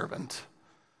of a servant.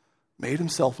 Made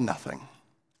himself nothing.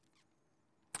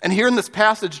 And here in this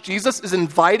passage, Jesus is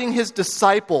inviting his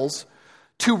disciples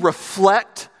to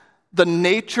reflect the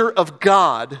nature of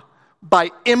God by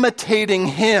imitating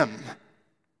him.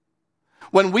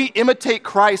 When we imitate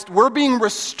Christ, we're being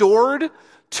restored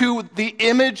to the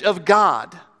image of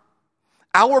God.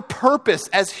 Our purpose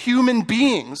as human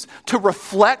beings to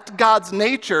reflect God's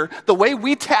nature, the way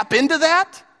we tap into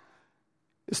that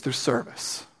is through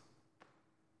service.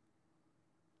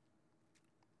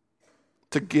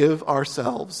 To give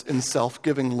ourselves in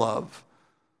self-giving love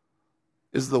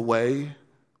is the way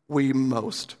we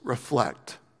most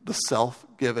reflect the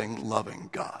self-giving, loving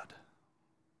God.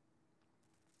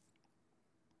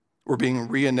 We're being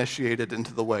reinitiated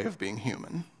into the way of being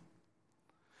human.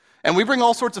 And we bring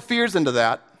all sorts of fears into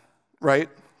that, right?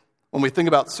 When we think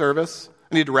about service.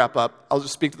 I need to wrap up. I'll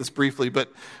just speak to this briefly.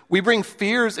 But we bring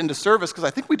fears into service because I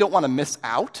think we don't want to miss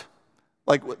out.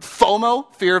 Like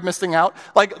FOMO, fear of missing out.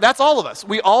 Like that's all of us.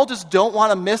 We all just don't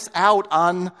want to miss out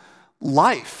on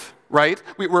life, right?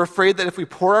 We're afraid that if we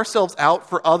pour ourselves out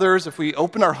for others, if we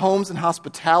open our homes in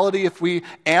hospitality, if we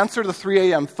answer the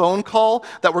 3 a.m. phone call,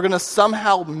 that we're going to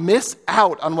somehow miss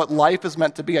out on what life is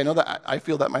meant to be. I know that I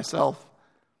feel that myself.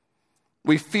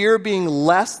 We fear being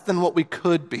less than what we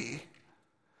could be.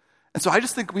 And so I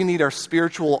just think we need our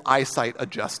spiritual eyesight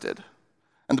adjusted.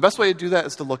 And the best way to do that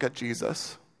is to look at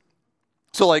Jesus.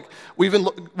 So like we've been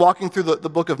walking through the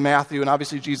book of Matthew, and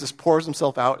obviously Jesus pours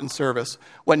himself out in service.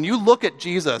 When you look at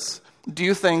Jesus, do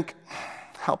you think,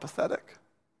 how pathetic,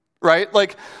 right?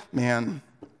 Like, man,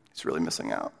 he's really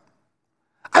missing out.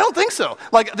 I don't think so.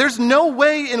 Like, there's no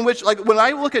way in which, like, when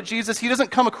I look at Jesus, he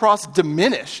doesn't come across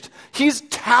diminished. He's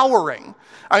towering.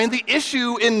 I mean, the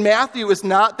issue in Matthew is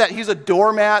not that he's a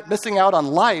doormat missing out on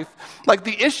life. Like,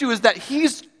 the issue is that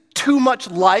he's too much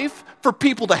life for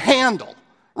people to handle,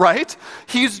 right?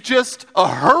 He's just a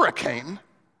hurricane.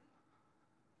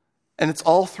 And it's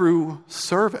all through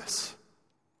service.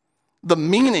 The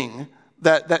meaning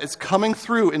that is coming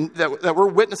through and that we're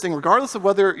witnessing, regardless of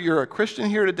whether you're a Christian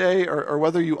here today or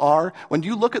whether you are, when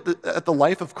you look at the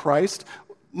life of Christ,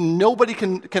 nobody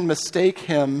can mistake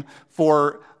him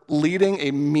for leading a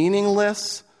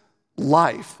meaningless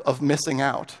life of missing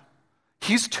out.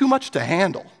 He's too much to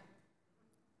handle.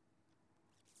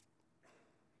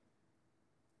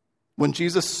 When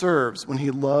Jesus serves, when he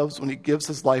loves, when he gives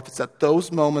his life, it's at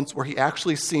those moments where he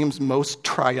actually seems most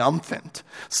triumphant.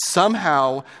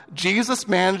 Somehow, Jesus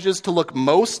manages to look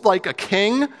most like a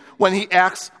king when he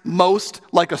acts most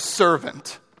like a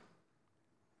servant.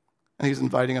 And he's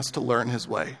inviting us to learn his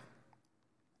way.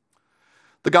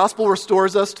 The gospel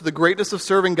restores us to the greatness of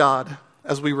serving God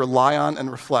as we rely on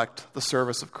and reflect the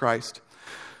service of Christ.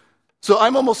 So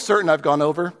I'm almost certain I've gone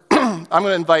over. I'm going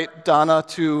to invite Donna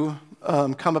to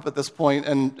come up at this point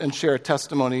and share a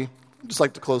testimony. I'd just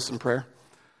like to close in prayer.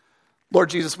 Lord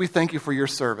Jesus, we thank you for your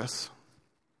service.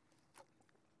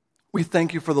 We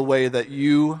thank you for the way that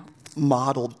you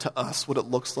modeled to us what it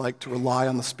looks like to rely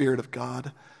on the Spirit of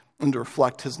God and to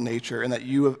reflect his nature, and that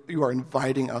you are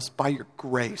inviting us by your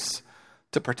grace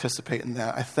to participate in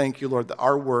that. I thank you, Lord, that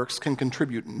our works can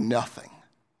contribute nothing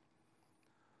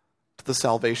to the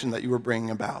salvation that you are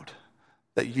bringing about.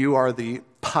 That you are the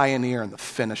pioneer and the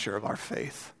finisher of our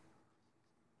faith.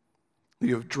 That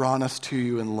you have drawn us to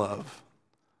you in love.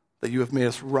 That you have made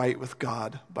us right with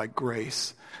God by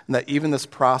grace. And that even this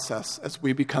process, as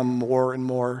we become more and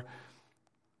more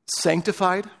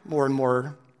sanctified, more and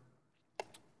more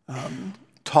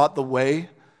taught the way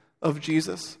of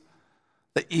Jesus,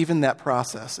 that even that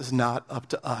process is not up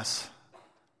to us,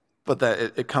 but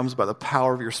that it comes by the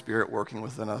power of your Spirit working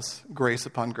within us. Grace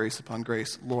upon grace upon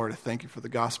grace. Lord, I thank you for the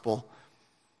gospel.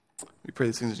 We pray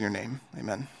these things in your name.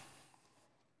 Amen.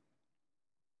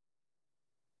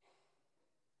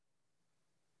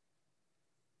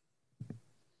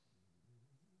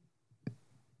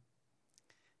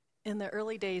 In the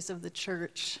early days of the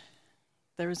church,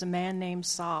 there was a man named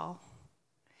Saul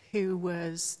who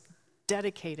was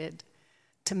dedicated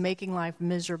to making life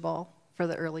miserable for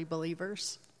the early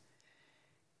believers.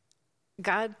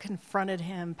 God confronted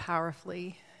him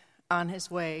powerfully on his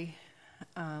way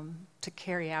to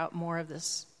carry out more of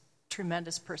this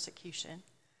tremendous persecution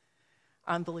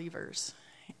on believers.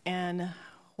 And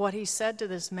what he said to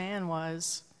this man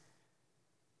was,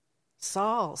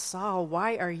 Saul, Saul,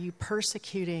 why are you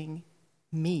persecuting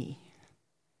me?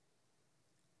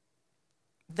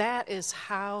 That is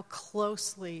how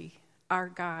closely our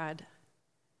God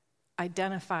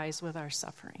identifies with our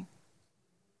suffering.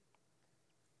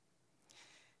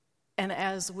 And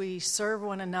as we serve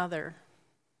one another,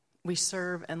 we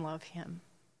serve and love him.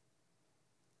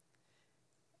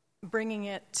 Bringing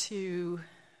it to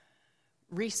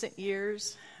recent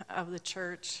years of the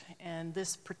church and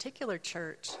this particular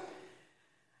church,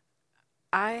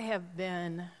 I have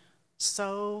been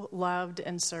so loved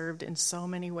and served in so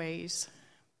many ways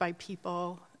by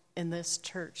people in this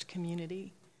church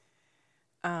community.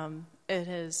 It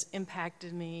has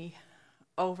impacted me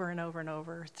over and over and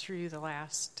over through the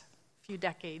last few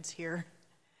decades here.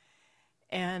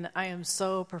 And I am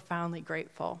so profoundly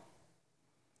grateful.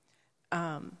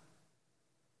 I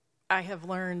have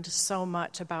learned so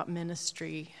much about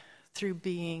ministry through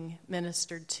being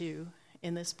ministered to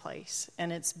in this place.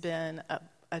 And it's been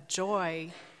a joy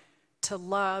to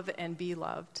love and be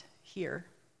loved here.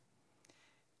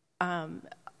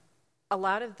 A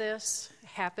lot of this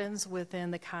happens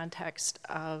within the context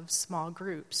of small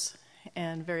groups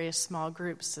and various small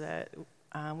groups that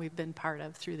we've been part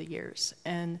of through the years.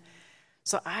 And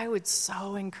so I would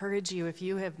so encourage you, if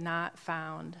you have not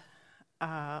found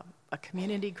a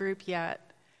community group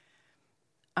yet,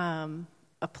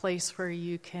 a place where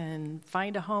you can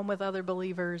find a home with other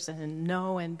believers and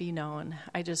know and be known,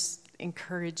 I just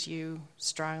encourage you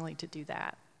strongly to do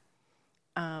that.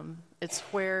 It's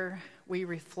where we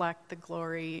reflect the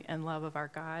glory and love of our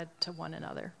God to one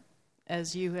another,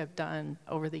 as you have done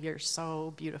over the years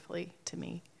so beautifully to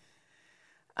me.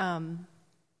 And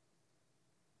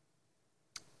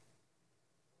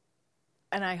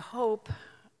I hope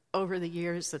over the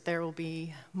years that there will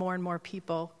be more and more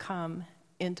people come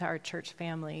into our church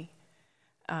family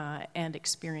and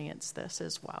experience this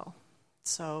as well.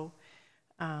 So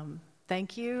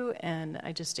thank you, and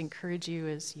I just encourage you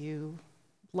as you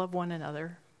love one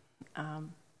another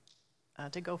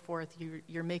to go forth.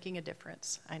 You're making a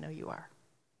difference. I know you are.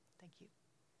 Thank you.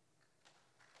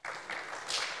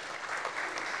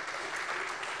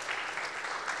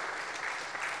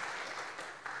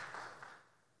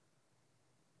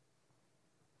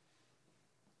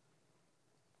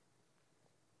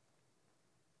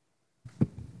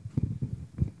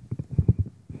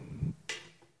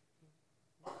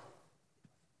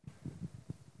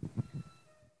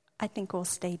 I think we'll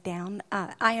stay down.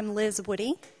 I am Liz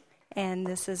Woody, and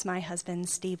this is my husband,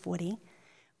 Steve Woody.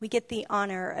 We get the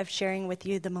honor of sharing with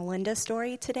you the Melinda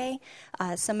story today.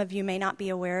 Some of you may not be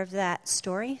aware of that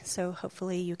story, so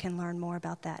hopefully you can learn more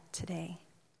about that today.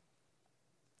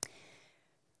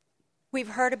 We've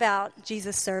heard about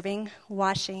Jesus serving,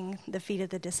 washing the feet of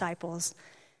the disciples.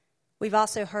 We've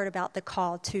also heard about the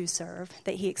call to serve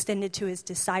that he extended to his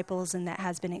disciples and that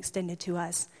has been extended to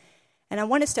us. And I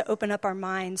want us to open up our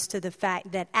minds to the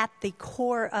fact that at the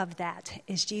core of that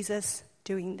is Jesus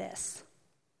doing this.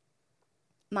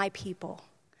 My people,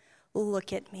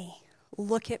 look at me.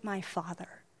 Look at my Father.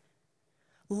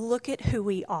 Look at who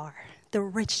we are, the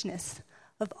richness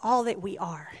of all that we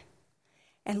are,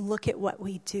 and look at what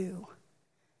we do.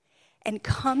 And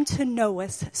come to know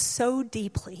us so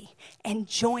deeply and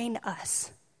join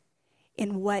us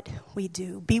in what we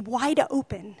do. Be wide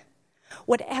open,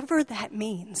 whatever that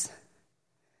means.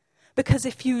 Because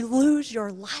if you lose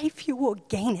your life, you will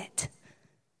gain it.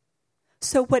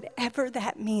 So whatever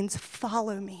that means,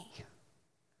 follow me.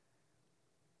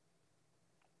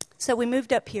 So we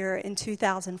moved up here in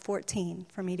 2014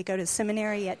 for me to go to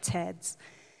seminary at TEDS.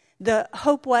 The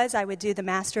hope was I would do the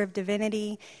Master of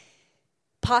Divinity,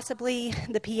 possibly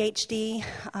the PhD.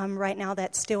 Right now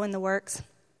that's still in the works.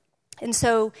 And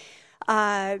so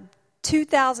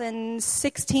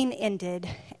 2016 ended,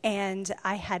 and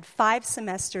I had 5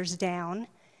 semesters down,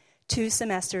 2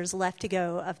 semesters left to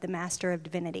go of the Master of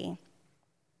Divinity.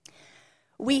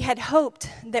 We had hoped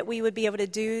that we would be able to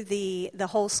do the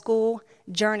whole school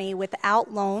journey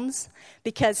without loans,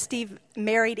 because Steve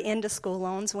married into school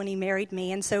loans when he married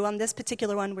me. And so on this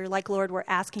particular one, we were like, Lord, we're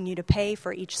asking you to pay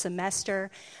for each semester.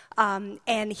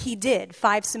 And he did.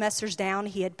 5 semesters down,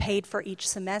 he had paid for each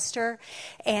semester.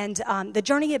 And the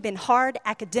journey had been hard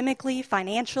academically,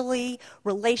 financially,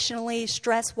 relationally,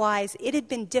 stress-wise. It had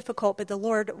been difficult, but the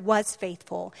Lord was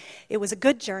faithful. It was a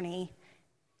good journey.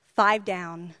 5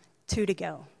 down, 2 to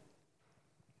go.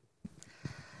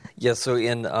 Yeah, so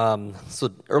in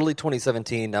early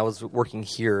 2017, I was working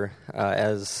here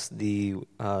as the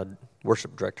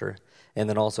worship director, and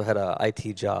then also had an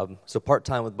IT job, so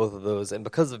part-time with both of those. And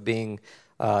because of being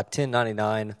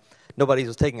 1099, nobody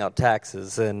was taking out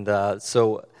taxes, and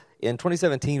so in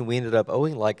 2017, we ended up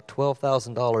owing like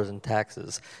 $12,000 in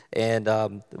taxes, and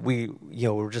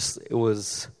it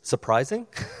was surprising,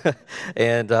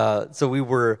 and so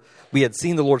we had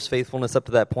seen the Lord's faithfulness up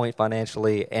to that point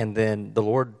financially, and then the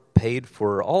Lord paid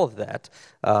for all of that,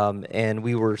 and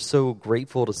we were so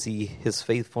grateful to see His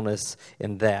faithfulness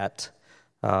in that,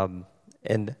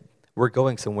 and we're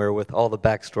going somewhere with all the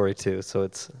backstory too, so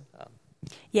it's.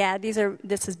 Yeah,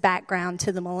 this is background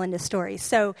to the Melinda story.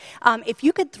 So if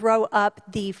you could throw up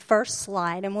the first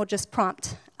slide, and we'll just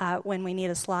prompt when we need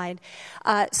a slide.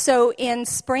 So in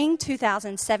spring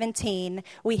 2017,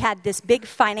 we had this big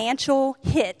financial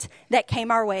hit that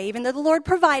came our way. Even though the Lord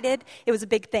provided, it was a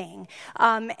big thing.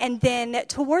 And then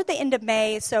toward the end of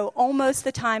May, so almost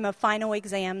the time of final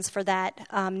exams for that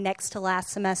next to last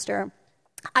semester,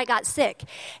 I got sick,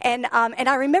 and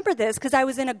I remember this because I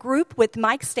was in a group with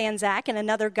Mike Stanzak and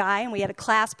another guy, and we had a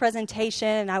class presentation,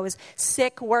 and I was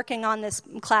sick working on this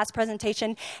class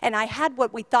presentation, and I had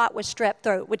what we thought was strep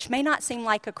throat, which may not seem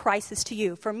like a crisis to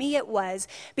you. For me, it was,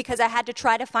 because I had to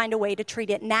try to find a way to treat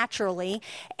it naturally,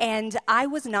 and I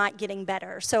was not getting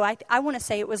better. So I want to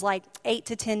say it was like 8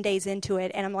 to 10 days into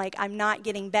it, and I'm like, I'm not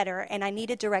getting better, and I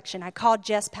needed direction. I called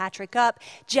Jess Patrick up.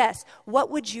 Jess,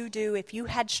 what would you do if you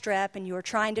had strep and you were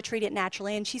trying to treat it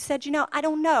naturally? And she said, I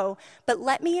don't know, but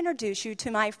let me introduce you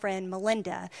to my friend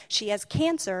Melinda. She has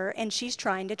cancer and she's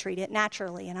trying to treat it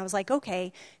naturally. And I was like,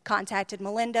 okay, contacted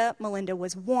Melinda. Melinda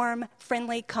was warm,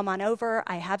 friendly, come on over.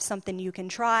 I have something you can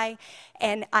try.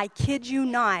 And I kid you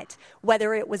not,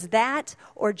 whether it was that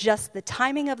or just the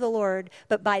timing of the Lord,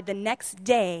 but by the next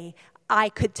day, I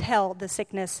could tell the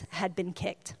sickness had been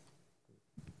kicked.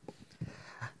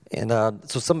 And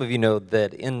so some of you know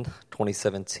that in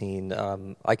 2017,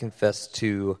 I confessed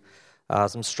to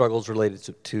some struggles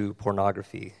related to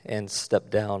pornography and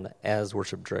stepped down as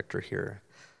worship director here.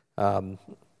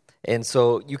 And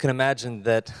so you can imagine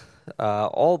that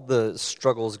all the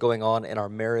struggles going on in our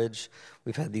marriage,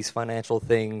 we've had these financial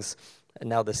things, and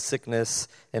now the sickness,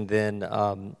 and then,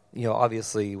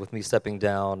 obviously with me stepping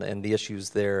down and the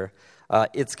issues there,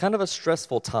 it's kind of a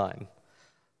stressful time.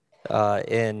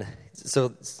 And so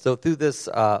through this,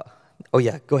 go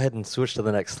ahead and switch to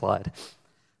the next slide.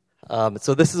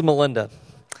 So this is Melinda,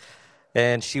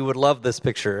 and she would love this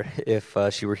picture if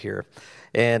she were here.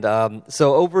 And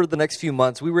so over the next few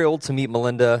months, we were able to meet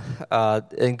Melinda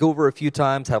and go over a few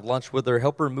times, have lunch with her,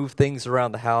 help her move things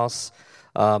around the house.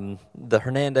 The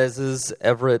Hernandezes,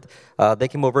 Everett, they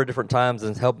came over at different times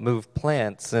and helped move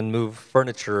plants and move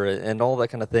furniture and all that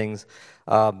kind of things.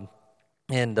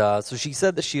 And so she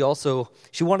said that she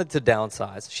wanted to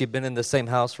downsize. She'd been in the same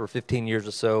house for 15 years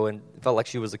or so and felt like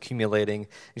she was accumulating. And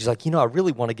she's like, I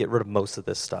really want to get rid of most of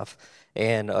this stuff.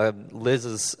 And Liz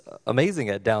is amazing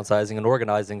at downsizing and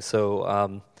organizing.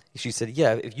 So she said,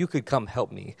 yeah, if you could come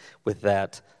help me with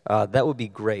that, that would be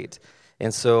great.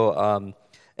 And so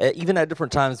even at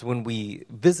different times when we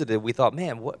visited, we thought,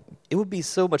 man, it would be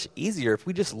so much easier if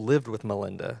we just lived with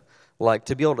Melinda. Like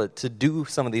to be able to do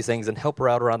some of these things and help her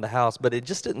out around the house, but it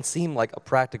just didn't seem like a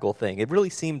practical thing. It really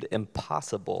seemed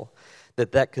impossible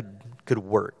that could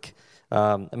work.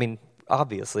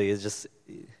 Obviously, it's just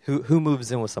who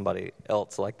moves in with somebody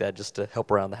else like that just to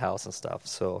help around the house and stuff.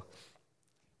 So,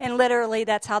 and literally,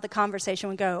 that's how the conversation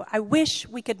would go. I wish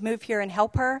we could move here and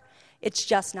help her. It's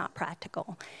just not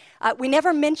practical. We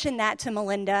never mentioned that to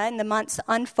Melinda, and the months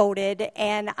unfolded,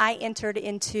 and I entered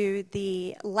into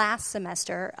the last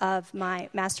semester of my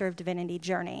Master of Divinity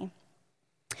journey.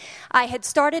 I had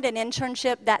started an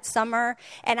internship that summer,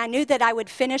 and I knew that I would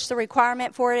finish the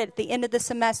requirement for it at the end of the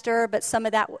semester, but some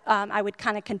of that, I would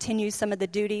kind of continue some of the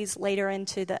duties later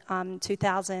into the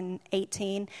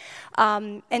 2018.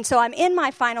 And so I'm in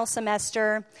my final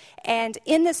semester, and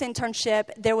in this internship,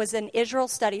 there was an Israel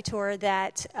study tour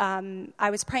that I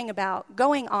was praying about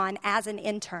going on as an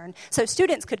intern. So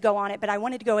students could go on it, but I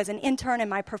wanted to go as an intern, and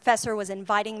my professor was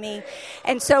inviting me.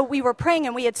 And so we were praying,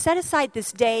 and we had set aside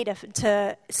this day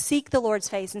to seek the Lord's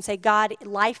face and say, God,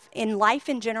 life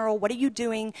in general, what are you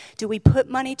doing? Do we put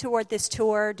money toward this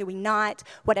tour? Do we not?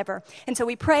 Whatever. And so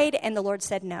we prayed, and the Lord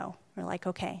said no. We're like,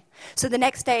 okay. So the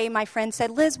next day, my friend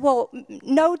said, Liz, well,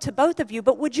 no to both of you,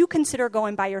 but would you consider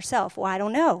going by yourself? Well, I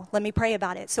don't know. Let me pray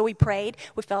about it. So we prayed.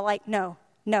 We felt like, no.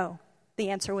 The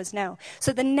answer was no.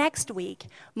 So the next week,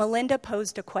 Melinda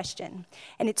posed a question.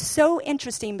 And it's so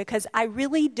interesting because I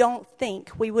really don't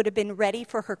think we would have been ready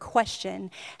for her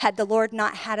question had the Lord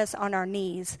not had us on our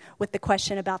knees with the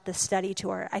question about the study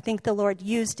tour. I think the Lord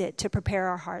used it to prepare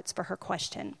our hearts for her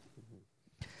question.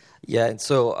 Yeah, and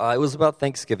so it was about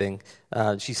Thanksgiving.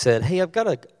 She said, hey, I've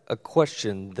got a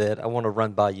question that I want to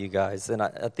run by you guys. And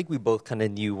I think we both kind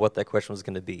of knew what that question was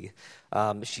going to be.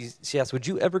 She asked, would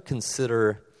you ever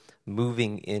consider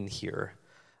moving in here?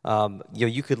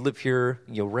 You could live here,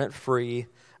 rent-free,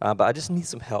 but I just need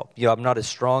some help. I'm not as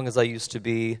strong as I used to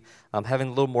be. I'm having a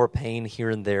little more pain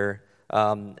here and there.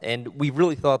 And we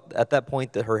really thought at that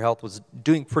point that her health was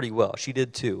doing pretty well. She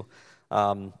did too.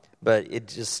 But it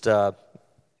just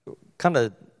kind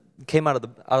of came out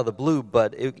of the blue,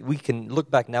 but we can look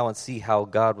back now and see how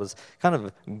God was kind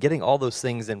of getting all those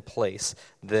things in place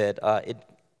that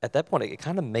at that point it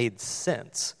kind of made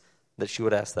sense that she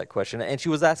would ask that question. And she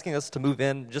was asking us to move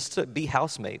in just to be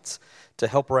housemates, to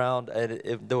help around. And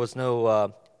if there was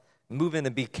no move in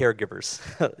and be caregivers,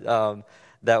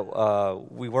 that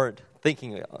we weren't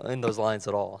thinking in those lines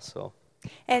at all. So.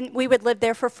 And we would live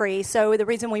there for free. So the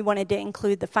reason we wanted to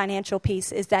include the financial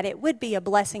piece is that it would be a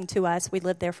blessing to us. We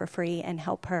live there for free and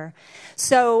help her.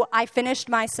 So I finished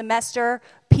my semester.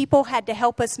 People had to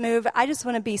help us move. I just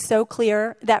want to be so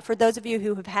clear that for those of you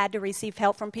who have had to receive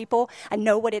help from people, I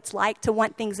know what it's like to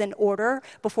want things in order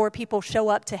before people show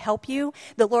up to help you.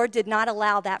 The Lord did not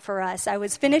allow that for us. I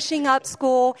was finishing up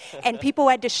school, and people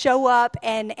had to show up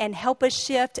and help us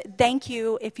shift. Thank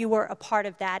you if you were a part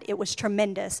of that. It was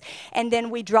tremendous. And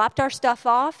then we dropped our stuff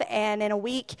off, and in a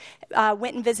week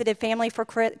went and visited family for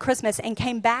Christmas and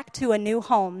came back to a new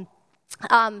home.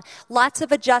 Lots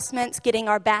of adjustments, getting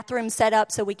our bathroom set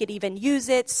up so we could even use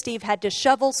it. Steve had to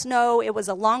shovel snow. It was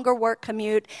a longer work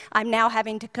commute. I'm now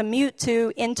having to commute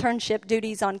to internship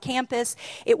duties on campus.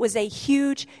 It was a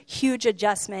huge, huge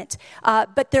adjustment,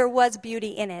 but there was beauty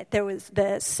in it. There was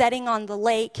the setting on the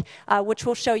lake, which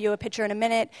we'll show you a picture in a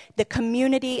minute, the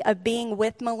community of being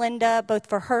with Melinda, both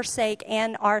for her sake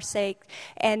and our sake,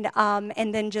 and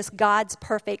then just God's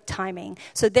perfect timing.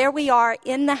 So there we are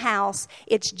in the house.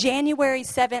 It's January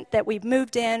 7th that we've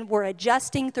moved in. We're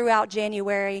adjusting throughout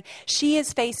January. She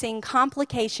is facing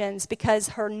complications because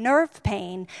her nerve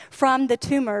pain from the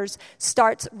tumors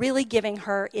starts really giving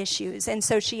her issues. And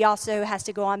so she also has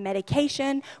to go on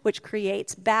medication, which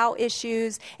creates bowel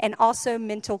issues and also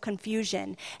mental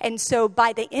confusion. And so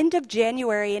by the end of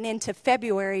January and into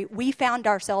February, we found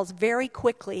ourselves very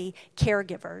quickly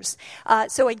caregivers.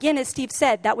 So again, as Steve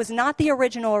said, that was not the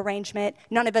original arrangement.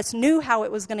 None of us knew how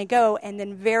it was going to go. And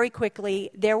then very quickly,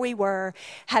 there we were,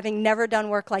 having never done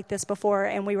work like this before,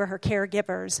 and we were her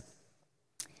caregivers.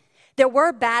 There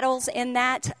were battles in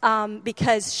that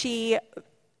because she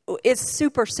is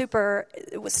super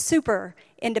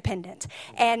independent.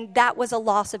 And that was a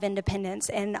loss of independence.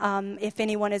 And if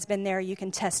anyone has been there, you can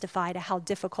testify to how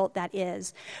difficult that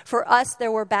is. For us,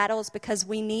 there were battles because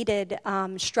we needed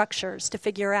structures to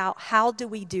figure out, how do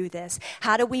we do this?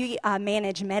 How do we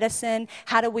manage medicine?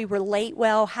 How do we relate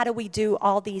well? How do we do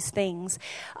all these things?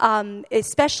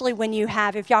 Especially when you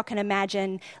have, if y'all can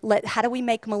imagine, how do we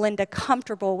make Melinda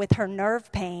comfortable with her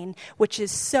nerve pain, which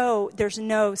is there's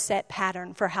no set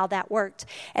pattern for how that worked.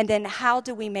 And then how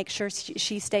do we make sure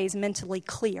she stays mentally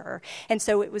clear? And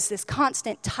so it was this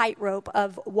constant tightrope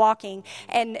of walking.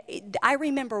 And I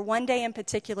remember one day in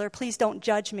particular, please don't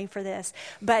judge me for this,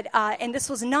 but and this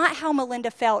was not how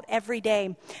Melinda felt every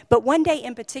day, but one day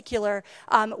in particular,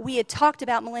 we had talked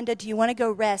about, Melinda, do you want to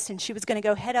go rest? And she was going to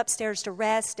go head upstairs to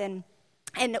rest, and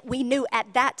we knew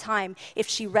at that time, if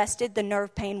she rested, the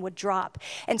nerve pain would drop.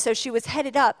 And so she was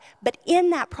headed up. But in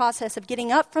that process of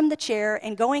getting up from the chair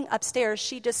and going upstairs,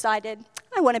 she decided,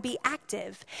 I I want to be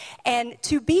active. And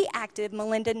to be active,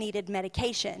 Melinda needed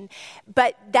medication.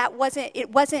 But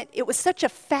it was such a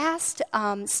fast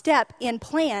step in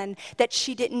plan that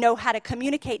she didn't know how to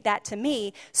communicate that to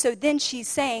me. So then she's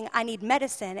saying, I need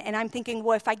medicine. And I'm thinking,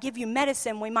 well, if I give you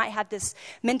medicine, we might have this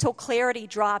mental clarity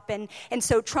drop. And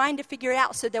so trying to figure it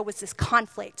out. So there was this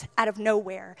conflict out of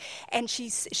nowhere. And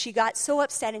she got so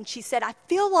upset and she said, I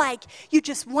feel like you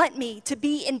just want me to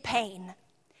be in pain.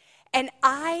 And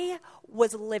I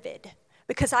was livid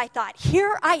because I thought,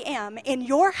 here I am in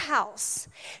your house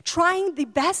trying the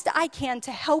best I can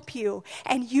to help you,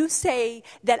 and you say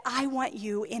that I want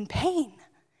you in pain.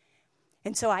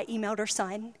 And so I emailed her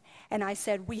son, and I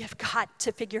said, we have got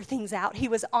to figure things out. He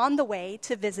was on the way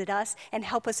to visit us and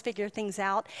help us figure things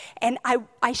out. And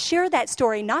I share that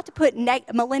story not to put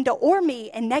Melinda or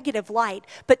me in negative light,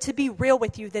 but to be real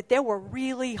with you that there were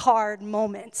really hard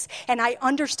moments. And I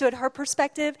understood her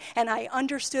perspective, and I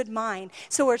understood mine.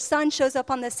 So her son shows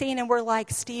up on the scene, and we're like,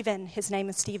 Stephen, his name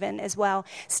is Stephen as well.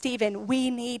 Stephen, we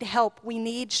need help. We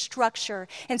need structure.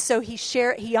 And so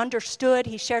he understood.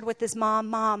 He shared with his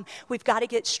mom, we've got to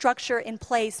get structure in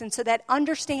place. And so that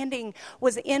understanding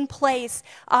was in place.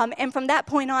 And from that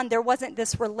point on, there wasn't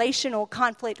this relational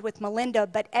conflict with Melinda,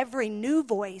 but every new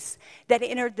voice that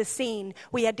entered the scene,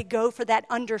 we had to go for that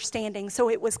understanding.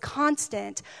 So it was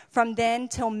constant from then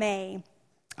till May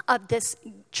of this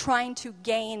trying to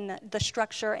gain the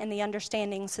structure and the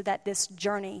understanding so that this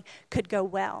journey could go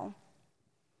well.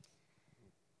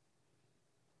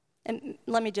 And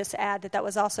let me just add that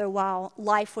was also while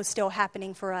life was still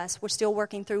happening for us. We're still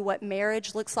working through what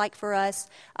marriage looks like for us.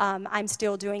 I'm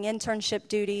still doing internship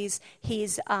duties.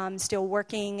 He's still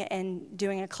working and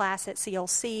doing a class at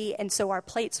CLC. And so our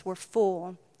plates were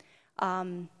full.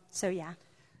 Yeah.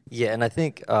 Yeah, and I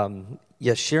think,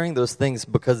 sharing those things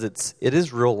because it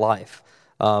is real life.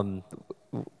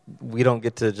 We don't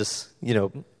get to just,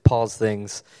 pause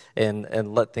things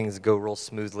and let things go real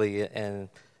smoothly and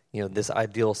this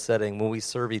ideal setting. When we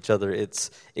serve each other, it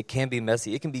can be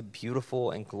messy. It can be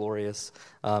beautiful and glorious.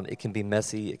 It can be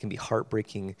messy. It can be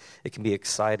heartbreaking. It can be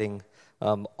exciting.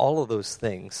 All of those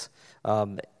things.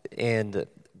 And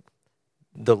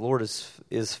the Lord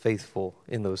is faithful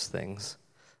in those things.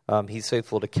 He's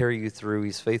faithful to carry you through.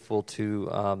 He's faithful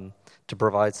to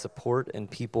provide support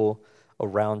and people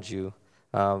around you,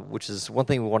 which is one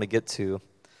thing we want to get to,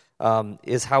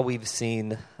 is how we've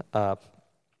seen...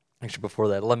 Actually, before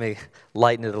that, let me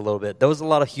lighten it a little bit. There was a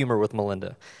lot of humor with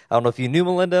Melinda. I don't know if you knew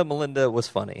Melinda. Melinda was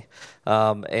funny.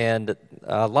 And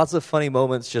lots of funny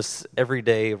moments, just every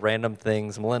day, random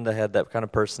things. Melinda had that kind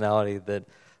of personality that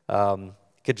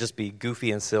could just be goofy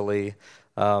and silly.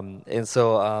 And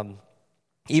so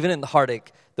even in the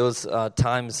heartache, those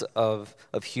times of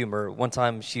humor. One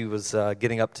time she was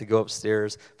getting up to go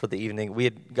upstairs for the evening. We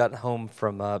had gotten home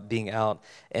from being out,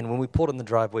 and when we pulled in the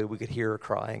driveway, we could hear her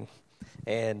crying.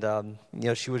 And,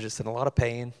 she was just in a lot of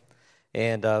pain.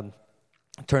 And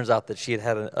it turns out that she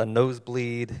had a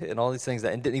nosebleed and all these things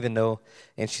and didn't even know.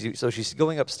 And so she's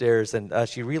going upstairs, and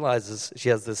she realizes she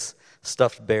has this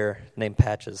stuffed bear named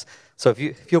Patches. So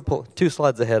if you'll pull 2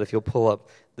 slides ahead, if you'll pull up,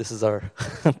 this is our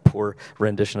poor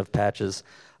rendition of Patches.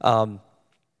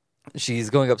 She's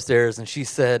going upstairs, and she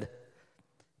said,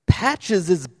 Patches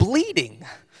is bleeding.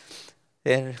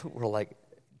 And we're like,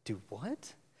 do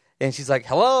what? And she's like,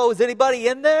 hello, is anybody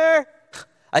in there?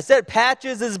 I said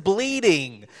Patches is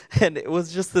bleeding. And it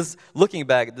was just this, looking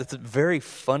back, this very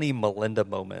funny Melinda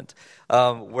moment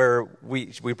where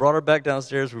we brought her back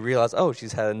downstairs. We realized,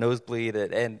 she's had a nosebleed.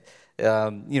 And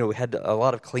we had a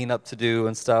lot of cleanup to do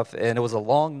and stuff. And it was a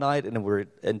long night, and we were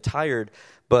tired.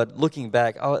 But looking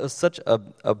back, it was such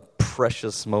a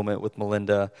precious moment with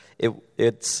Melinda.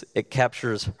 It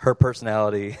captures her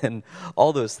personality and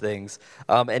all those things.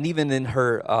 And even in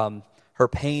her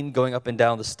pain going up and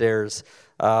down the stairs,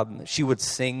 she would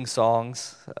sing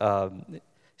songs.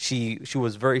 She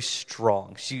was very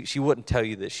strong. She wouldn't tell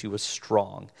you that she was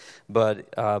strong,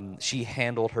 but she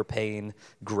handled her pain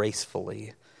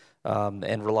gracefully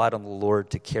and relied on the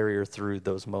Lord to carry her through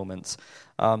those moments.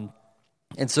 And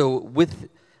so with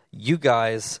you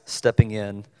guys stepping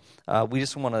in, we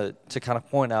just want to kind of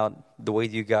point out the way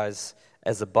you guys,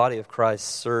 as a body of Christ,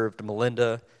 served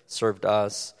Melinda, served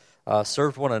us,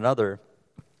 served one another.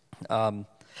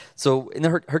 So in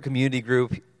her community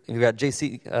group, you've got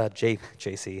JP. Hi,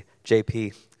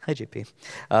 JP.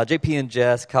 JP and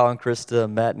Jess, Kyle and Krista,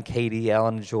 Matt and Katie,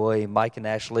 Alan and Joy, Mike and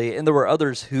Ashley, and there were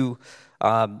others who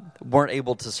weren't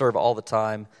able to serve all the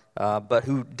time, but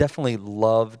who definitely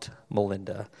loved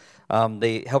Melinda.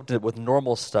 They helped her with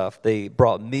normal stuff. They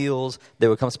brought meals. They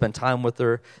would come spend time with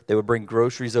her. They would bring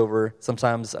groceries over.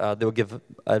 Sometimes they would give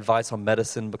advice on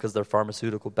medicine because of their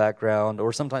pharmaceutical background,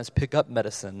 or sometimes pick up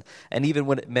medicine. And even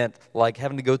when it meant like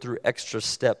having to go through extra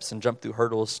steps and jump through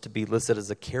hurdles to be listed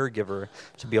as a caregiver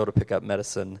to be able to pick up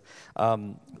medicine,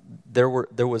 there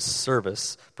was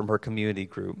service from her community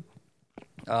group.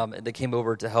 And they came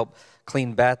over to help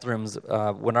clean bathrooms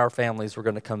when our families were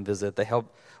going to come visit. They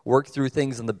helped work through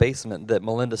things in the basement that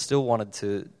Melinda still wanted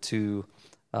to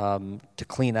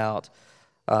clean out.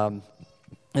 And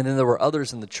then there were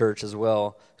others in the church as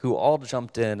well who all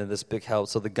jumped in this big help.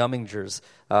 So the Gummingers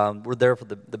were there for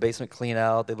the basement clean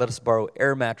out. They let us borrow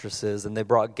air mattresses, and they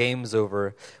brought games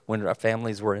over when our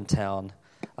families were in town.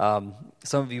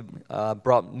 Some of you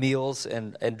brought meals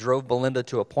and drove Melinda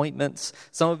to appointments.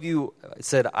 Some of you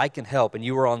said, I can help, and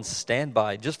you were on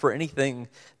standby just for anything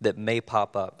that may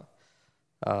pop up.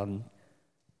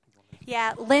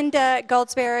 Yeah, Linda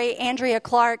Goldsberry, Andrea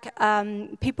Clark,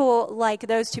 people like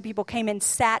those two people came and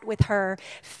sat with her,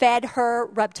 fed her,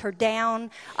 rubbed her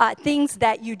down, things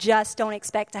that you just don't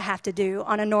expect to have to do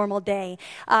on a normal day.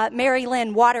 Mary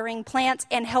Lynn watering plants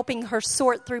and helping her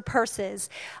sort through purses.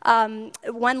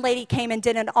 One lady came and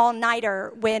did an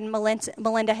all-nighter when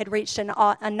Melinda had reached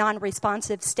a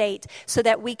non-responsive state so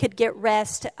that we could get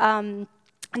rest.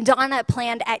 Donna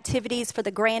planned activities for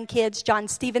the grandkids. John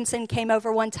Stevenson came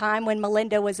over one time when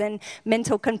Melinda was in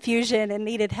mental confusion and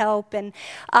needed help. And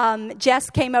Jess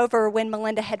came over when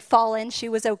Melinda had fallen. She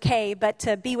was okay, but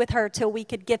to be with her till we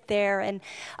could get there. And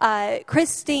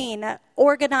Christine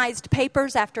organized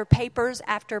papers after papers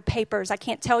after papers. I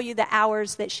can't tell you the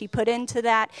hours that she put into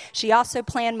that. She also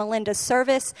planned Melinda's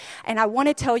service. And I want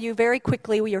to tell you very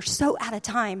quickly, we are so out of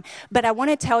time, but I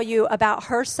want to tell you about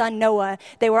her son Noah.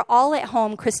 They were all at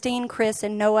home, Christine, Chris,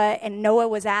 and Noah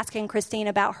was asking Christine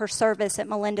about her service at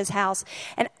Melinda's house.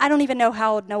 And I don't even know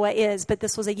how old Noah is, but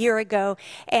this was a year ago.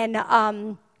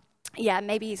 And yeah,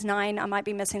 maybe he's 9. I might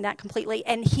be missing that completely.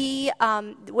 And he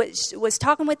was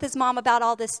talking with his mom about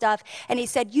all this stuff. And he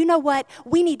said, you know what?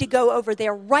 We need to go over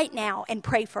there right now and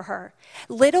pray for her.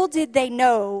 Little did they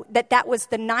know that was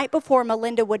the night before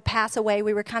Melinda would pass away.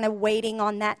 We were kind of waiting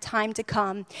on that time to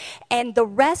come. And the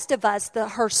rest of us,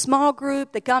 her small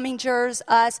group, the Gummingers,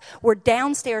 us, were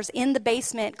downstairs in the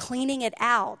basement cleaning it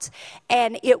out.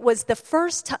 And it was the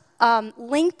first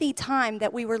lengthy time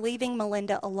that we were leaving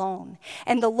Melinda alone.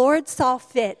 And the Lord saw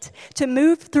fit to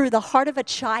move through the heart of a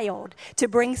child to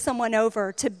bring someone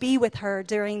over to be with her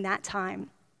during that time.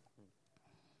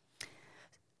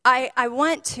 I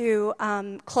want to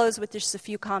close with just a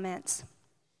few comments.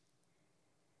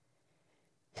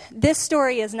 This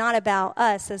story is not about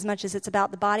us as much as it's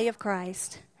about the body of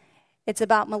Christ. It's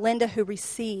about Melinda who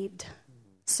received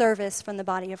service from the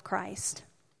body of Christ.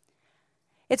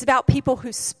 It's about people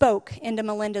who spoke into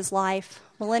Melinda's life.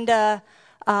 Melinda,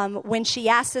 when she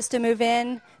asked us to move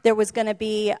in, there was going to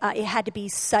be, it had to be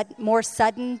more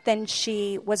sudden than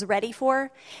she was ready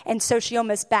for. And so she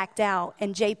almost backed out.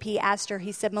 And JP asked her,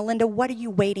 he said, Melinda, what are you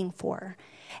waiting for?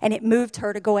 And it moved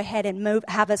her to go ahead and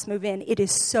have us move in. It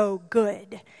is so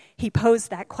good. He posed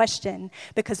that question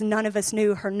because none of us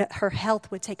knew her health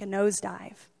would take a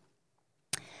nosedive.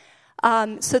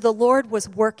 So the Lord was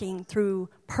working through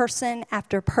person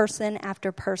after person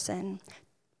after person,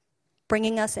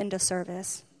 bringing us into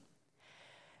service.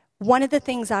 One of the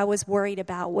things I was worried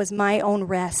about was my own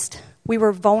rest. We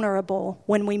were vulnerable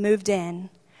when we moved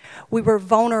in. We were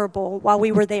vulnerable while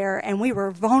we were there, and we were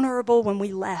vulnerable when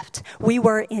we left. We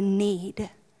were in need.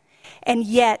 And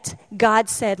yet, God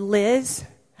said, Liz,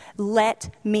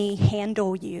 let me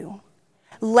handle you.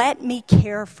 Let me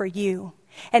care for you.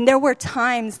 And there were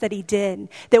times that he did.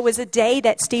 There was a day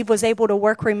that Steve was able to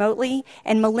work remotely,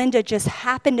 and Melinda just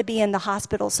happened to be in the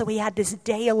hospital, so we had this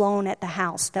day alone at the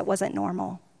house that wasn't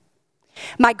normal.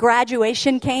 My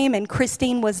graduation came, and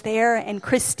Christine was there, and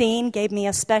Christine gave me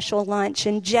a special lunch,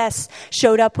 and Jess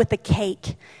showed up with a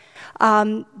cake.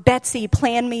 Betsy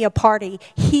planned me a party.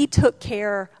 He took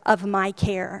care of my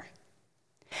care.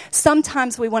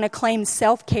 Sometimes we want to claim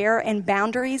self-care and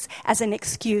boundaries as an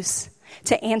excuse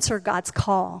to answer God's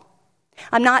call.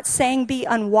 I'm not saying be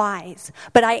unwise,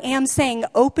 but I am saying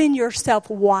open yourself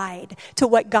wide to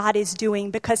what God is doing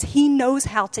because he knows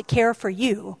how to care for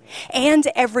you and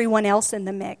everyone else in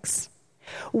the mix.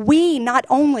 We not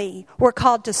only were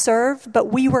called to serve,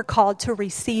 but we were called to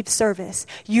receive service.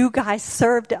 You guys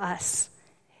served us.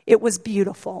 It was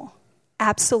beautiful,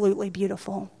 absolutely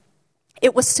beautiful.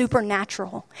 It was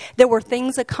supernatural. There were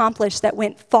things accomplished that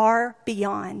went far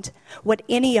beyond what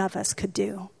any of us could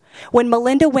do. When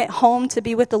Melinda went home to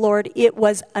be with the Lord, it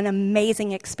was an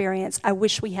amazing experience. I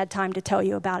wish we had time to tell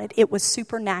you about it. It was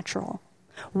supernatural.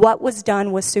 What was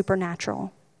done was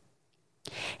supernatural.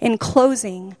 In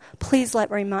closing, please let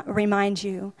me remind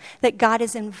you that God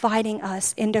is inviting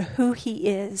us into who he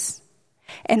is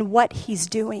and what he's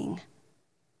doing.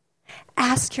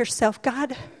 Ask yourself,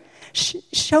 God,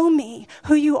 show me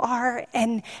who you are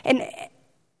and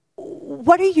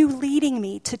what are you leading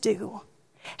me to do?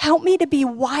 Help me to be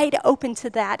wide open to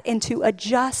that and to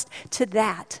adjust to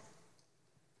that.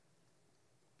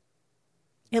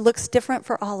 It looks different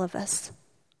for all of us,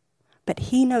 but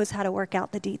he knows how to work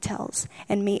out the details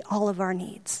and meet all of our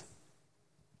needs.